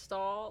with the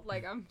stall,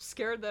 like, I'm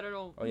scared that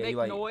it'll Oh yeah, make you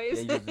like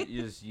noise. yeah,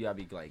 you gotta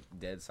be like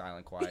dead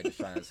silent, quiet, just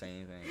trying to say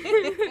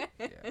anything.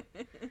 Yeah.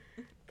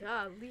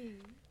 Golly.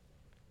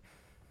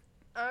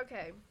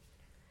 Okay.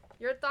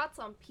 Your thoughts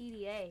on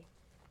PDA?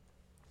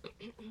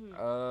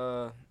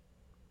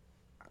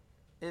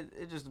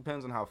 It just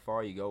depends on how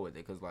far you go with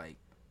it, cause like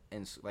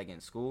in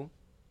school,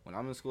 when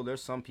I'm in school,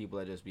 there's some people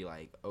that just be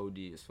like OD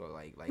as fuck,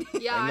 like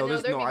Yeah, like, I know.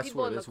 There'd be I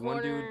people swear in the this one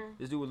corner. dude,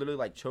 this dude would literally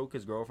like choke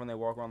his girlfriend. They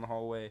walk around the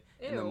hallway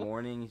in the Ew.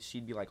 morning.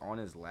 She'd be like on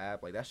his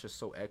lap, like that's just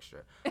so extra.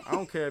 I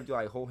don't care if you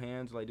like hold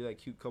hands, like do that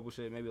cute couple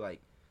shit, maybe like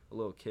a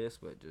little kiss,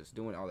 but just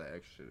doing all that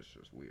extra shit is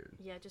just weird.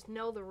 Yeah, just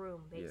know the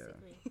room,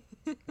 basically.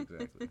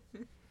 Exactly.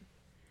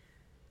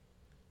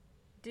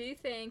 Do you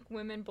think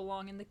women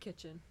belong in the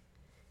kitchen?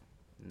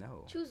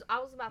 No. I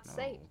was about to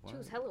say, No,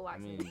 choose what? hella I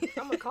wisely. mean-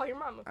 I'm gonna call your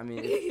mama. I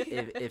mean,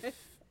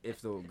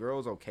 if the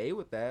girl's okay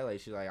with that, like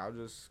she's like, I'll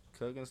just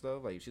cook and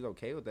stuff. Like she's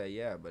okay with that,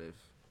 yeah. But if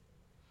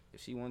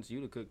she wants you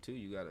to cook too,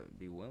 you gotta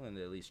be willing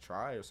to at least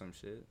try or some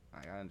shit.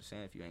 Like I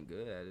understand if you ain't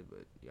good at it,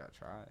 but you gotta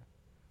try.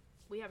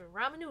 We having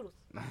ramen noodles.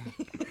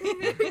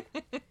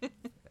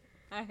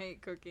 I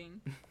hate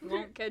cooking.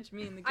 Won't catch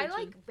me in the I kitchen.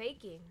 like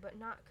baking, but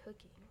not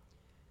cooking.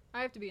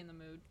 I have to be in the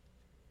mood.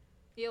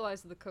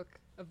 Eli's the cook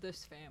of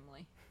this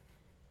family.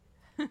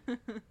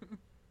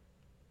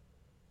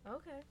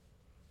 Okay.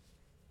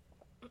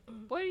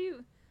 What do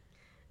you...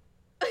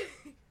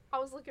 I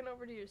was looking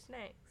over to your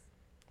snacks.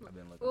 I've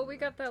been looking. Well, we over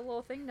got that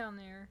little thing down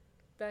there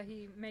that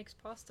he makes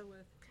pasta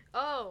with.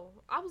 Oh,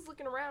 I was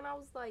looking around. I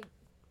was like,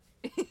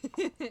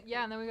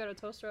 Yeah, and then we got a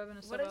toaster oven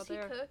and stuff what does out he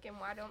there. cook and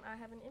why don't I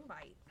have an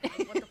invite?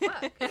 Like, what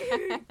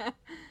the fuck?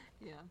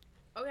 Yeah.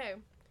 Okay.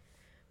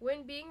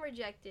 When being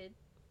rejected,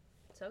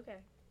 it's okay.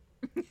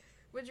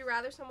 Would you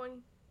rather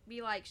someone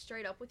be like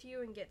straight up with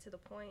you and get to the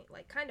point,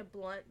 like kind of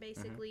blunt,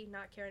 basically,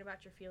 not caring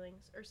about your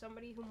feelings, or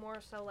somebody who more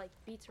so like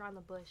beats around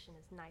the bush and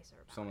is nicer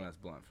about someone it? that's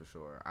blunt for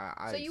sure.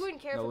 So you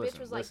wouldn't care if a bitch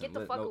was like, get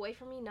the fuck away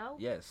from me? No?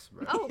 Yes,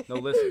 bro. Oh. No,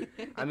 listen.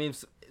 I mean,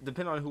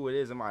 depending on who it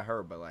is, it might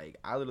hurt, but like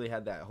I literally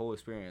had that whole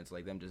experience,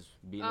 like them just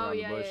beating around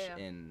yeah, the bush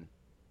yeah. in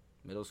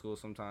middle school.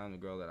 Sometime the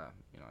girl that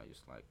I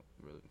used to like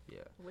really, yeah,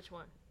 Which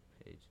one?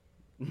 Paige.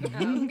 Oh.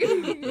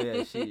 But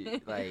yeah, she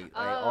like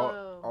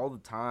Oh. all the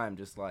time,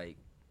 just like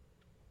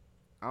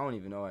I don't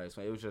even know how to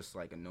explain. It was just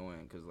like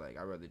annoying because like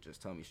I'd rather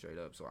just tell me straight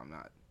up, so I'm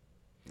not,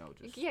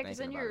 just Yeah, because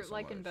then thinking about you're it so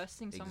like much.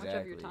 investing so much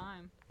of your Exactly.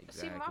 time.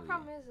 See, Exactly. my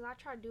problem is I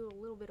try to do a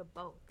little bit of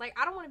both. Like,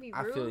 I don't want to be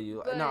rude. I feel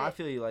you. But No, I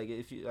feel you. Like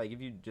if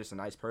you just a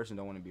nice person,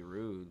 don't want to be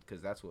rude,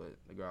 because that's what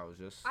the girl was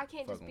just. I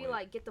can't just fucking be with.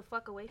 like, get the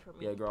fuck away from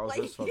me. Yeah, girl, I was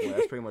like, just fucking with.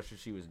 That's pretty much what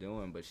she was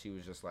doing, but she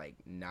was just like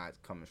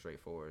not coming straight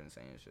forward and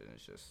saying shit. And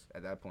it's just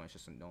at that point, it's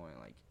just annoying.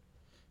 Like,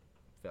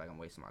 I feel like I'm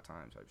wasting my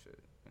time, type shit.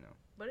 You know.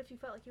 But if you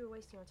felt like you were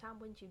wasting your time,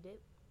 wouldn't you dip?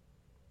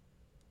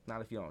 Not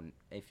if you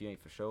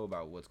ain't for sure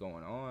about what's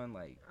going on.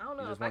 Like, I don't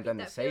know. you just If I want get them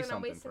to that say feeling I'm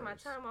something wasting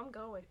first. my time, I'm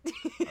going.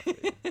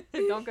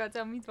 Don't gotta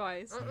tell me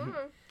twice.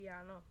 Yeah,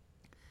 I know.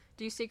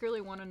 Do you secretly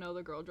want to know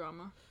the girl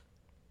drama?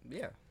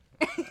 Yeah.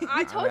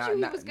 I told you he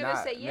not- was gonna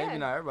not- say yeah. Maybe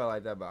not everybody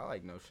like that, but I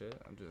like no shit.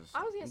 I'm just.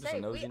 I was gonna I'm just say,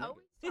 a nosy we nigga.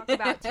 always talk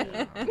about Yeah,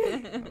 you.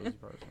 I'm a nosy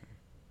person.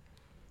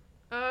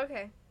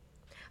 Okay.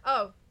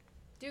 Oh,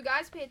 do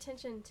guys pay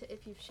attention to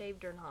if you've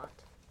shaved or not?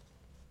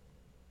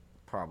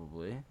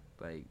 Probably.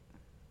 Like,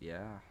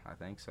 yeah, I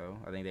think so.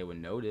 I think they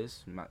would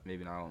notice.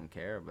 Maybe not all of them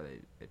care, but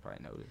they'd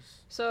probably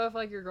notice. So if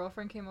like your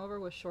girlfriend came over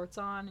with shorts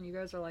on and you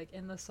guys are like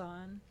in the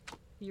sun,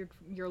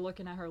 you're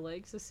looking at her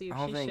legs to see if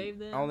she shaved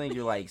them. I don't think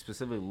you're like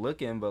specifically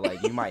looking, but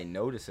like you might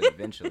notice it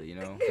eventually. You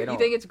know. They don't. You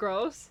think it's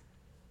gross?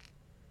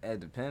 It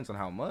depends on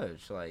how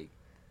much. Like.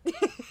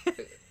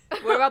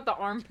 What about the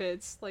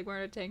armpits? Like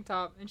wearing a tank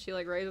top and she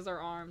like raises her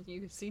arms and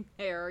you can see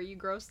hair. Are you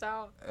grossed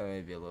out?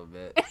 Maybe a little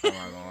bit. I'm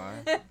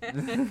not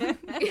gonna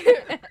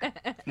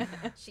lie.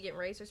 She getting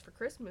razors for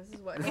Christmas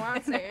is what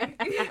Djuan's saying.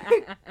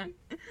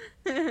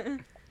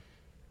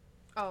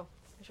 Oh,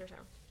 it's your turn.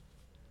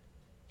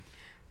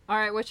 All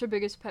right, what's your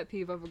biggest pet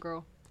peeve of a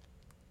girl?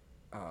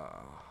 I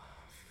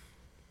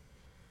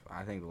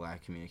think the lack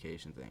of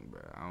communication thing,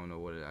 bro. I don't know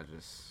what it.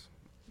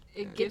 It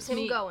Yeah, gives Him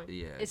me going.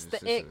 Yeah. It's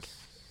just- the ick. just-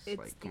 It's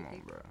like, the come on,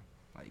 ick. bro.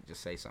 Like,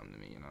 just say something to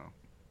me. You know,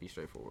 be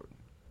straightforward.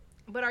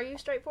 But are you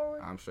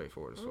straightforward? I'm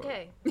straightforward as fuck.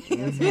 Okay.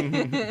 That's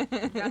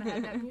it. Gotta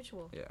have that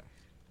mutual. Yeah.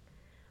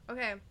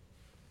 Okay.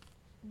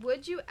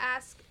 Would you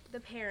ask the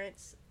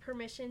parents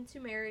permission to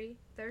marry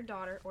their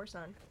daughter or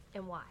son,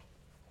 and why?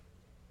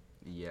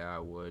 Yeah, I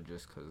would,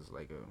 just cause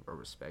like a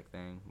respect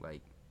thing.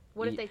 Like,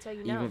 What if they tell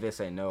you even no? if they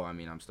say no, I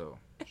mean, I'm still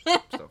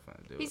finna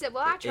do it. He said,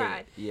 "Well, I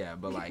tried." Yeah,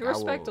 but like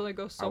Respect I only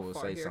goes so will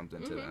far say here.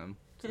 something to Mhm. them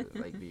to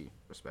like be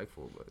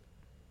respectful. But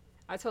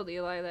I told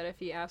Eli that if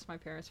he asked my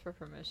parents for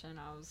permission,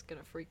 I was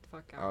gonna freak the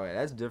fuck out. oh yeah,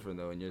 that's different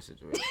though in your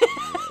situation.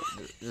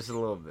 Just a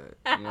little bit.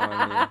 You know what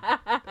I mean?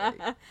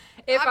 Like,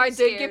 If I'd I be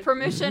did scared. get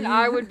permission,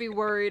 I would be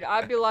worried.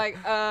 I'd be like,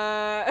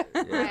 Yeah.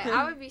 Right,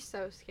 I would be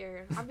so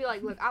scared. I'd be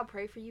like, "Look, I'll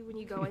pray for you when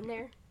you go in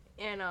there,"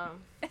 and I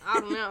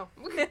don't know.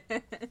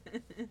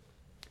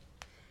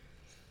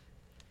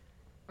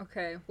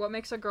 Okay, what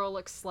makes a girl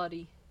look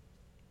slutty?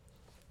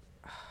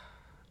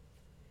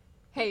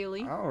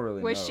 Haley. I don't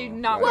really When know. she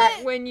not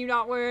Like, when you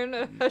not wearing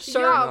a shirt.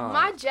 Yo, Nah.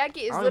 my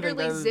jacket is I don't think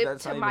literally zipped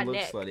that's to how you my look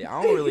neck. slutty.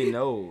 I don't really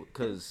know,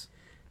 because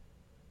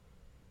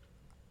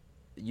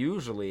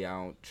usually I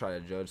don't try to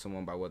judge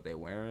someone by what they're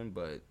wearing,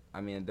 but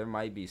I mean, there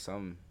might be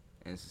some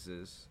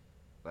instances,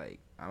 like,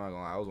 I'm not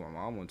gonna lie, I was with my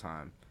mom one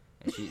time,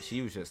 and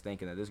she was just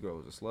thinking that this girl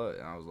was a slut,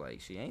 and I was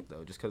like, she ain't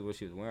though, just because of what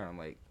she was wearing. I'm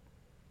like,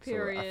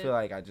 Period. So I feel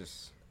like I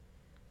just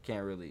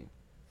can't really.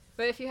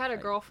 But if you had a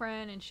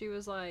girlfriend and she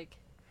was like,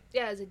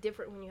 Yeah, is it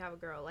different when you have a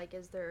girl? Like,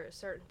 is there a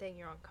certain thing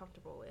you're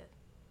uncomfortable with?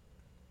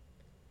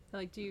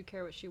 do you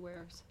care what she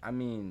wears? I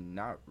mean,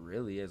 not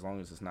really, as long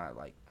as it's not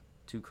like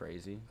too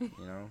crazy, you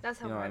know. That's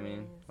how you know what I mine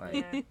mean. is, Like,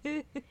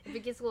 yeah. If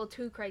it gets a little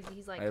too crazy,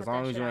 he's like, as cut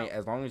long that as shit you out. ain't,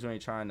 as long as you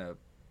ain't trying to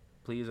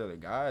please other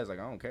guys, like,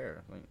 I don't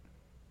care. Like,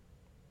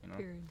 you know.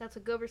 Period. That's a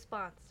good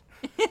response.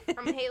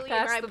 From Haley, and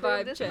Pass I the approve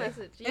vibe this check.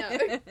 message.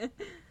 Yeah.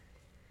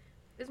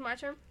 Is my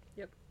turn?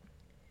 Yep.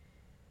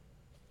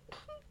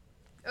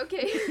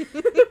 Okay.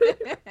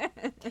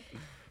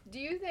 Do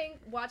you think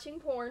watching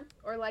porn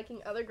or liking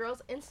other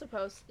girls' Insta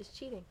posts is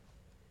cheating?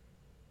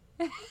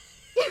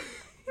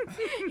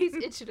 He's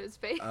itching his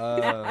face.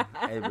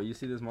 Hey, bro, you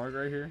see this mark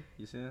right here?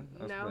 You see it?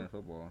 I was No. playing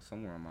football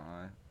somewhere on my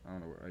eye. I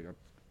don't know where. Like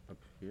up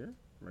here,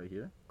 right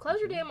here. Close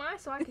your see damn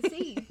eyes so I can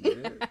see.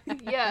 Yeah.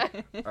 Yeah.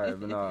 All right,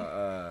 but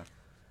no.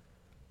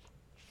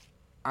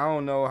 I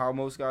don't know how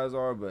most guys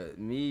are, but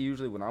me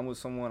usually when I'm with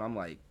someone, I'm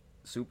like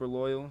super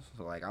loyal.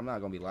 So like I'm not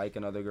gonna be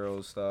liking other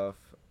girls' stuff.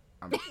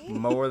 I'm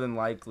more than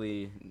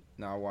likely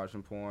not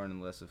watching porn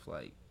unless if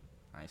like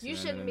I ain't seen You it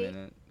in a shouldn't be.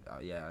 minute.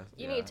 Yeah.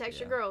 You need to text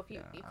your girl if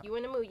you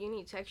in the mood. You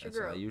need to text your That's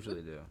what girl. I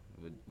usually do.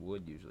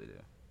 Would usually do.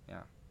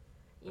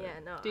 Yeah,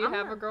 no. Do you I'm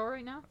have not- a girl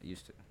right now? I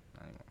used to.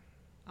 Not anymore.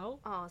 Oh.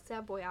 Oh,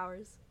 sad boy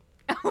hours.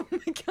 Oh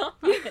my god.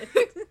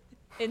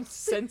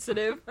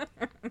 Insensitive.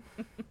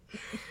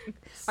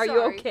 Are you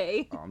Sorry.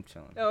 okay? Oh, I'm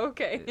chilling. Oh,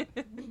 okay.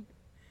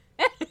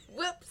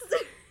 Whoops.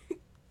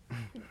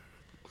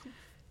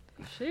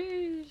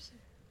 Sheesh.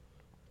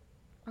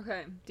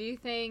 Okay. Do you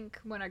think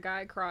when a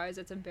guy cries,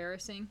 it's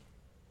embarrassing?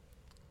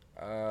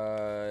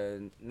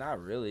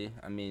 Not really.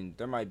 I mean,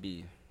 there might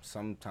be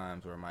some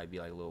times where it might be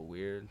like a little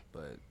weird,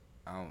 but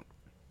I don't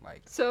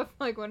like. So if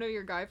like one of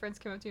your guy friends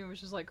came up to you and was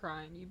just like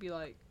crying, you'd be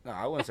like, No,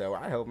 I wouldn't say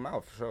I help him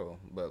out for sure,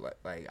 but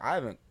like I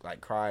haven't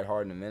like cried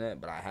hard in a minute,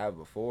 but I have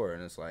before,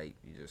 and it's like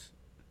you just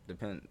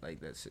depend. Like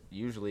that's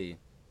usually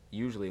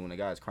when a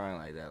guy's crying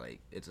like that, like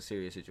it's a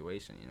serious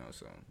situation, you know.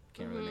 So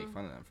can't really make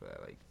fun of them for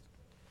that. Like,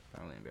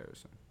 not really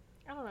embarrassing.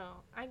 I don't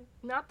know.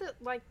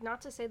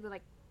 Not to say that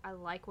like I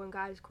like when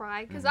guys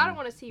cry because I don't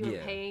want to see you in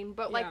Yeah. pain.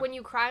 But like Yeah. when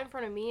you cry in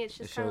front of me, it's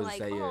just kind of like,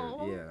 that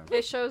oh. you're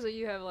it shows that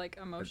you have like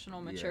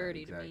emotional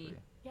maturity to me.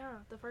 Yeah,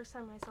 the first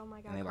time I saw my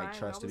guy And they crying, like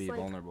trust I to was be like,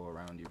 vulnerable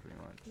around you, pretty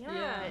much. Yeah,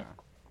 Yeah.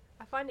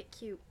 I find it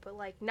cute, but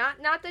like not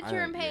that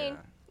you're in pain.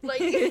 Yeah.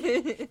 Like,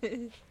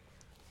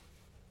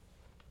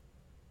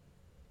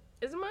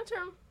 is it my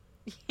turn?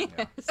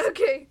 Yes.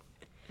 Okay.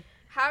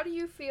 How do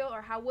you feel,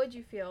 or how would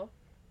you feel?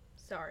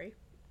 Sorry,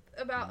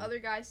 about other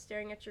guys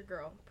staring at your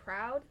girl?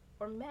 Proud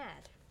or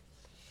mad?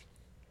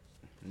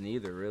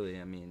 Neither really.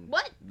 I mean,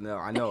 What? No,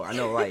 I know.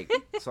 Like,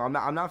 so I'm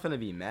not finna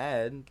be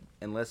mad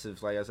unless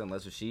if, like I said,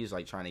 unless if she's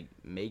like trying to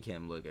make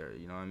him look at her.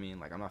 You know what I mean?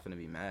 Like, I'm not finna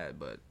be mad,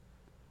 but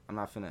I'm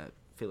not finna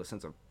feel a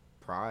sense of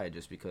pride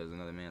just because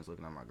another man's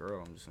looking at my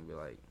girl. I'm just gonna be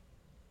like,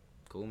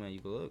 cool, man,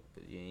 you can look,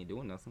 but you ain't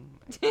doing nothing.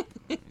 Like,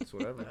 it's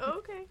whatever.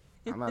 Okay.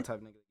 I'm not the type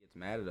of nigga that gets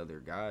mad at other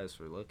guys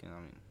for looking. I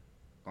mean,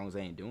 as long as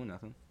they ain't doing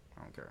nothing,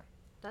 I don't care.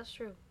 That's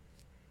true.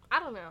 I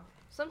don't know.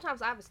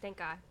 Sometimes I have a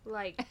stink eye.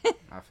 Like,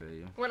 I feel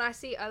you. when I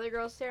see other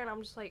girls staring,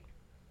 I'm just like,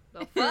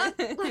 the fuck?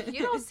 Like,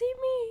 you don't see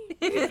me.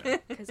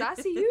 Because I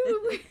see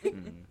you.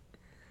 Mhm.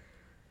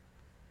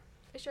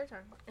 It's your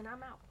turn, and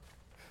I'm out.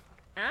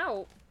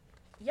 Ow.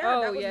 Yeah,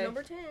 Oh, that was yeah.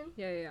 number 10.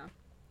 Yeah.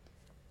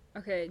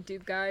 Okay, do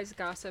guys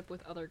gossip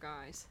with other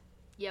guys?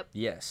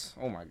 Yes.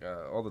 Oh my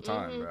god, all the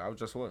time, Mhm. bro. I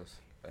just was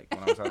like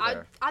when I was out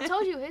there. I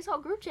told you, his whole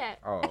group chat.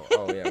 Oh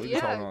yeah, we be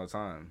Yeah. talking all the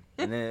time.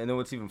 And then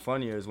what's even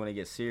funnier is when it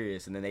gets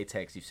serious and then they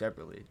text you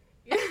separately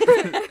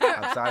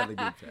outside the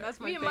group chat. That's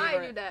my Me and favorite.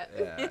 Maya do that.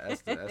 Yeah,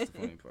 that's the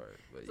funny part.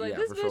 But It's like, yeah,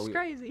 this for sure. bitch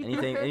crazy.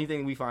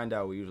 Anything we find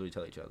out, we usually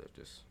tell each other.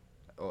 Just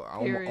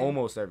Period.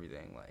 almost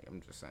everything. Like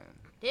I'm just saying.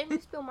 Didn't we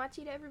spill my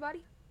tea to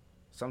everybody?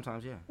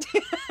 Sometimes, yeah.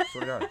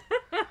 Swear to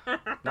God.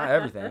 Not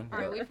everything. All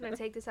right, but we're going to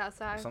take this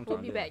outside.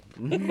 sometimes, We'll be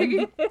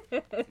yeah.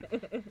 back.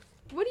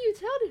 What do you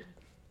tell them?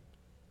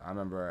 I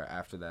remember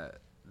after that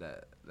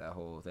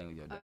whole thing with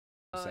your dad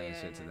saying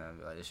shit to them.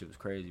 Like, this shit was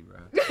crazy, bro.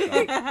 You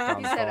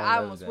said I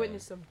almost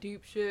witnessed some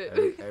deep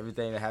shit.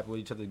 Everything that happened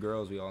with each other's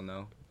girls, we all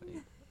know.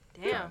 Like,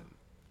 Damn.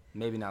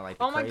 maybe not like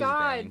the Oh my crazy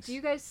god, things. do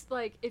you guys,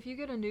 like, if you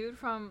get a nude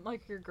from,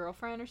 like, your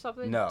girlfriend or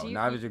something? No, do you,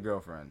 not if it's your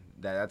girlfriend.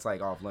 That's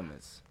like off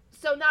limits.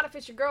 So not if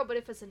it's your girl, but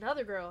if it's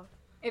another girl.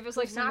 if it's,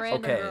 like, some Not-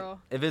 random Okay,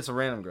 girl. if it's a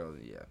random girl,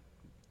 then yeah.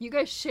 You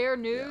guys share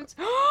nudes?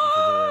 If it's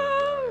a random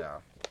girl, yeah.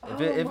 Oh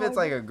If my it's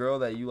like a girl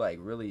that you like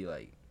really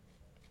like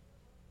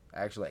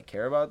actually like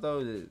care about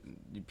though,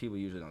 people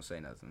usually don't say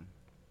nothing.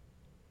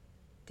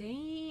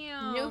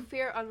 Damn. New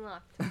fear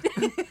unlocked.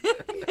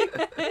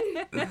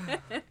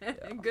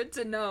 Good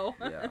to know.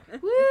 Yeah.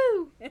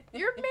 Woo!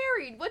 You're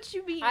married. What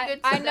you mean?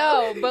 Good to I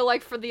know, but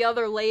like for the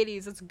other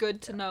ladies, it's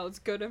good to know. It's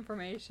good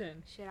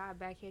information. Shit, I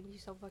backhand you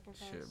so fucking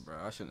fast. Shit, bro.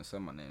 I shouldn't have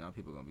said my name. Now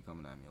people gonna be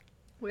coming at me.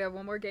 We have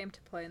one more game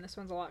to play, and this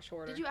one's a lot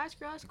shorter. Did you ask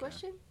your last Okay.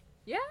 question?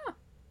 Yeah.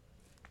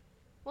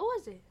 What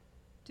was it?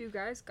 Do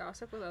guys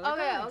gossip with other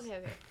guys?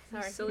 Okay. You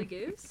Sorry. silly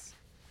goose.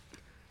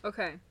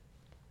 Okay.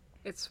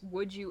 It's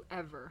would you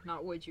ever,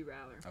 not would you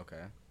rather.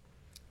 Okay.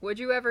 Would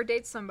you ever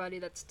date somebody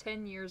that's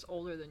 10 years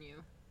older than you?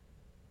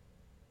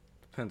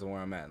 Depends on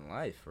where I'm at in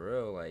life, for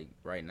real. Like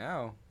right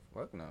now,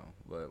 fuck no.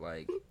 But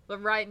like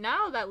But right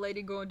now, that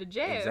lady going to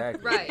jail.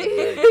 exactly, Right.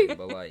 exactly.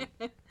 But like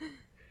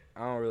I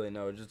don't really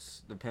know. It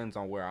just depends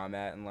on where I'm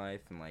at in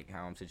life and like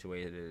how I'm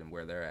situated and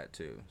where they're at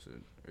too. So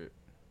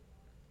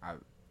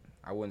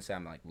I wouldn't say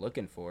I'm like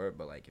looking for it,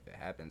 but like if it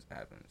happens, it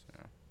happens.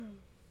 You know.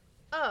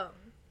 Oh.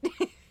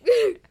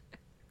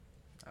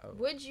 Oh.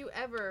 Would you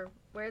ever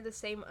wear the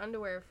same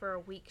underwear for a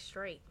week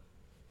straight?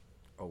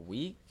 A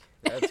week?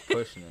 That's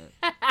pushing it.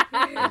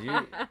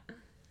 'Cause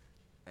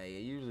I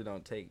usually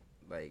don't take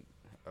like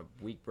a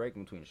week break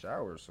in between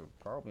showers, so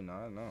probably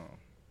not. No.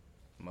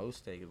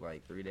 Most take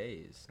like 3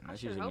 days, and I that's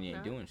should usually when you hope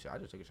ain't not. doing shit. I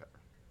just took a shower.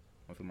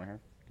 Want to feel my hair?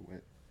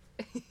 Wet.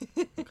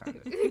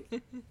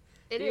 Kinda.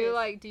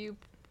 It Do you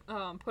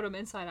put them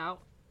inside out?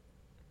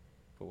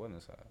 Put what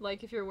inside?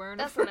 Like if you're wearing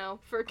That's them a no.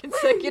 for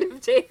consecutive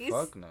days?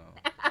 Fuck no.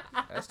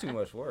 That's too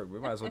much work. We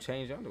might as well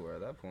change underwear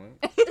at that point.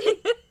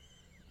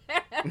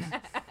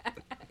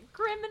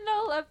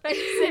 Criminal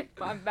offensive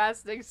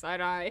bombastic side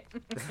eye.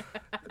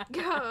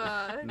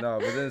 God. No,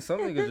 but then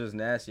something is just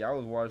nasty. I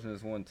was watching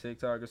this one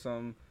TikTok or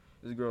something.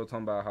 This girl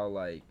talking about how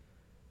like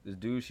this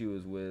dude she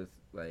was with,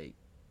 like,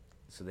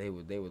 so they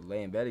would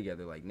lay in bed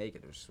together like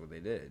naked. That's what they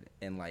did.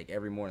 And like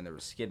every morning there were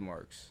skid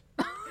marks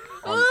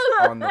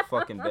on the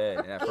fucking bed.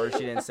 And at first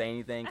she didn't say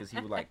anything because he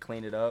would like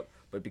clean it up.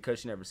 But because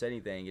she never said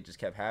anything, it just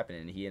kept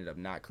happening. And he ended up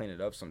not cleaning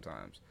it up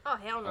sometimes. Oh,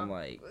 hell no. I'm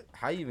like,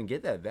 how you even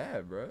get that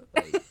bad, bro?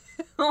 Like,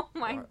 Oh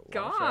my wash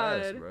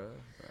god. your ass, bro.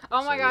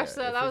 Oh my gosh,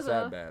 so if that it's was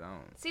that a- bad. I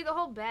don't. See, the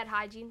whole bad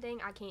hygiene thing,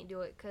 I can't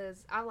do it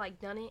because I've, like,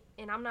 done it,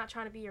 and I'm not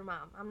trying to be your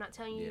mom. I'm not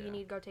telling you Yeah. you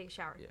need to go take a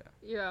shower. Yeah.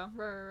 Yeah,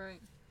 right.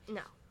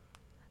 No.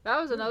 That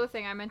was another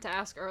thing I meant to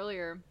ask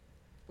earlier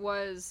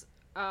was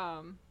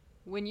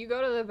when you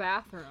go to the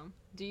bathroom,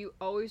 do you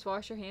always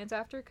wash your hands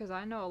after? Because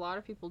I know a lot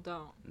of people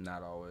don't.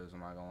 Not always. I'm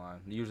not gonna lie.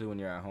 Usually when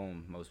you're at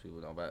home, most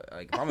people don't. But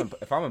like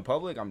if I'm in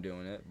public, I'm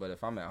doing it. But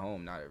if I'm at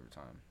home, not every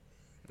time.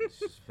 It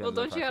just Well, depends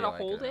don't if you I have to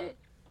feel hold like or it?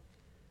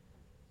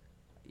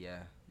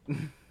 not.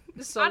 Yeah.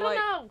 So I don't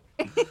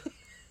like, know.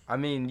 I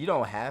mean, you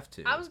don't have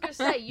to. I was going to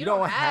say, you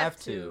don't have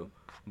to.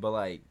 But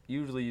like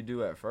usually you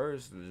do at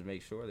first. Just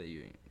make sure that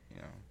you ain't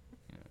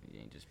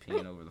just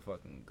peeing over the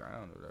fucking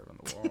ground or whatever on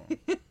the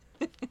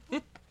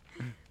wall.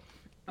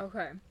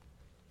 Okay.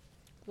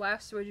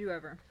 Last, would you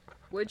ever?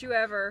 Would you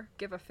ever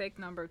give a fake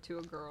number to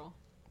a girl?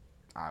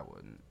 I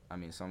wouldn't. I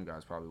mean, some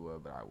guys probably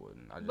would, but I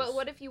wouldn't. But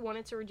what if you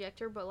wanted to reject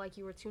her, but, like,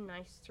 you were too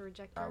nice to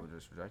reject her? I would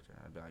just reject her.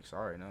 I'd be like,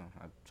 sorry, no.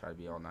 I'd try to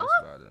be all nice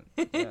Oh. about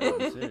it. Yeah,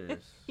 I'm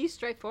serious. He's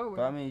straightforward.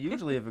 But I mean,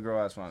 usually if a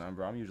girl asks for my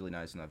number, I'm usually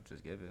nice enough to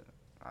just give it.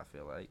 I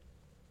feel like,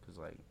 cause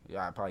like,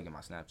 yeah, I'd probably get my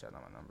Snapchat,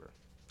 not my number.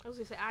 I was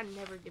going to say, I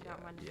never give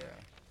out my number. Yeah.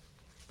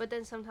 But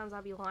then sometimes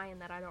I'll be lying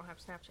that I don't have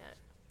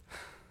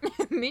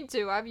Snapchat. Me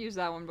too. I've used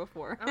that one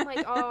before. I'm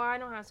like, oh, I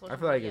don't have social I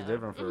feel like media. it's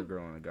different for a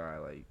girl and a guy.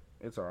 Like,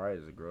 it's alright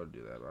as a girl to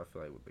do that, but I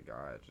feel like with the guy,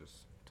 I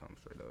just tell him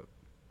straight up.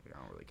 Like, I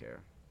don't really care.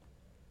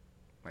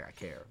 Like, I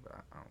care, but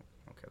I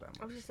don't care that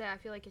I was much. just saying, I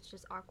feel like it's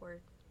just awkward.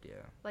 Yeah.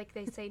 Like,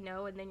 they say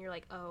no, and then you're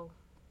like, oh,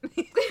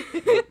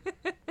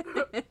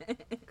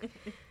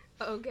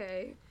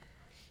 okay.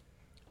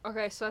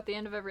 Okay, so at the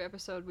end of every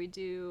episode, we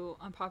do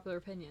unpopular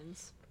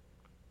opinions.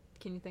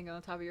 Can you think on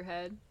the top of your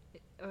head?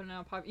 Oh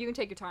no, you can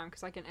take your time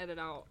because I can edit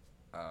out.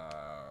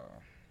 I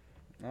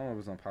don't know if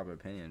it's an unpopular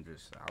opinion,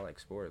 just I like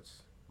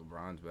sports.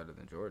 LeBron's better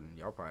than Jordan.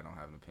 Y'all probably don't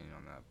have an opinion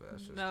on that, but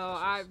that's just... No,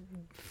 that's I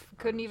just-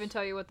 couldn't even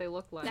tell you what they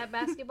look like. That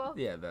basketball?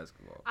 Yeah,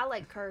 basketball. I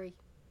like Curry.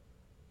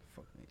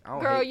 Fuck me. I don't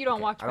Girl, hate, you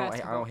don't watch I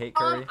basketball. don't hate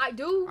Curry. I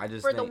do. I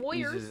just for the think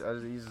Warriors.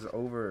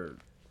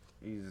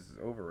 He's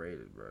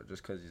overrated, bro.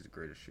 Just because he's the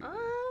greatest shooter.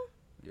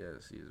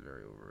 Yes, he is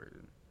very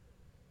overrated.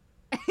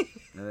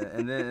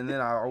 and then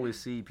I always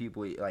see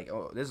people like,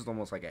 oh, this is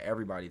almost like an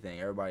everybody thing.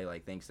 Everybody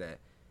like thinks that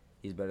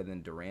he's better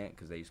than Durant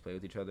because they used to play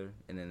with each other,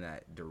 and then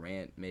that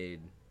Durant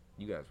made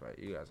you guys don't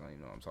even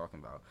know what I'm talking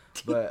about.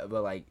 But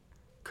like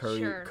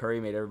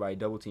Curry made everybody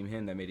double team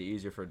him. That made it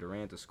easier for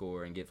Durant to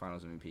score and get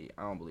Finals MVP.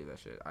 I don't believe that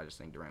shit. I just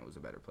think Durant was a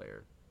better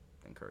player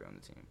than Curry on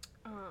the team.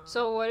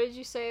 So what did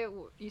you say?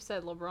 You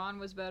said LeBron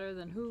was better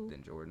than who?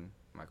 Than Jordan,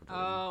 Michael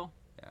Jordan. Oh.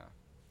 Yeah.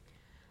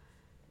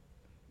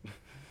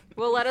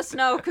 Well, let us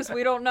know because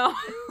we don't know.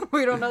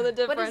 We don't know the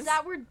difference. But is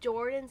that where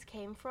Jordans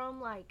came from?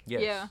 Like,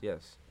 Yes, Yeah.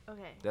 yes.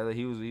 okay. That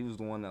he was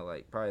the one that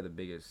like probably the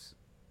biggest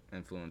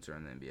influencer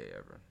in the NBA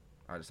ever.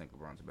 I just think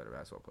LeBron's a better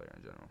basketball player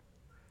in general.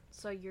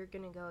 So you're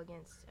gonna go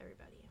against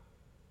everybody.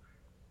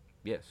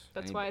 Yes.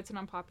 That's why it's an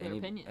unpopular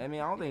opinion. I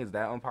mean, I don't think it's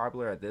that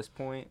unpopular at this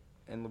point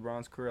in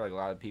LeBron's career. Like, a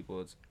lot of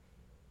people, it's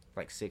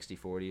like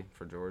 60-40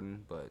 for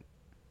Jordan, but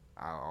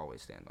I'll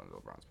always stand on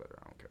LeBron's better.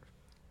 I don't care.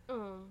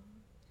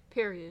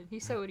 Period. He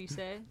said what he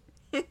said.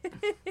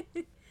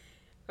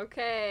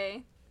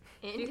 Okay.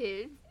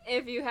 Ended.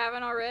 If you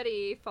haven't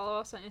already, follow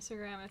us on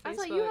Instagram and Facebook. I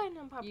thought you had an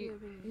unpopular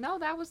opinion. No,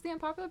 that was the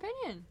unpopular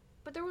opinion.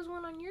 But there was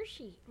one on your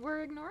sheet.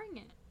 We're ignoring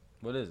it.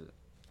 What is it?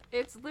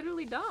 It's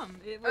literally dumb.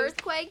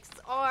 Earthquakes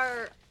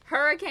are...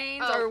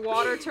 Hurricanes or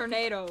water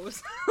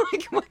tornadoes.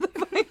 Like, what the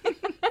fuck?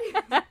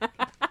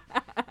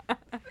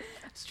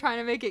 Just trying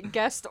to make it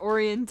guest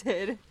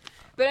oriented.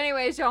 But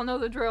anyways, y'all know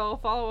the drill.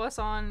 Follow us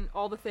on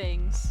all the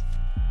things.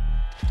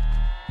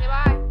 Okay,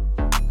 bye.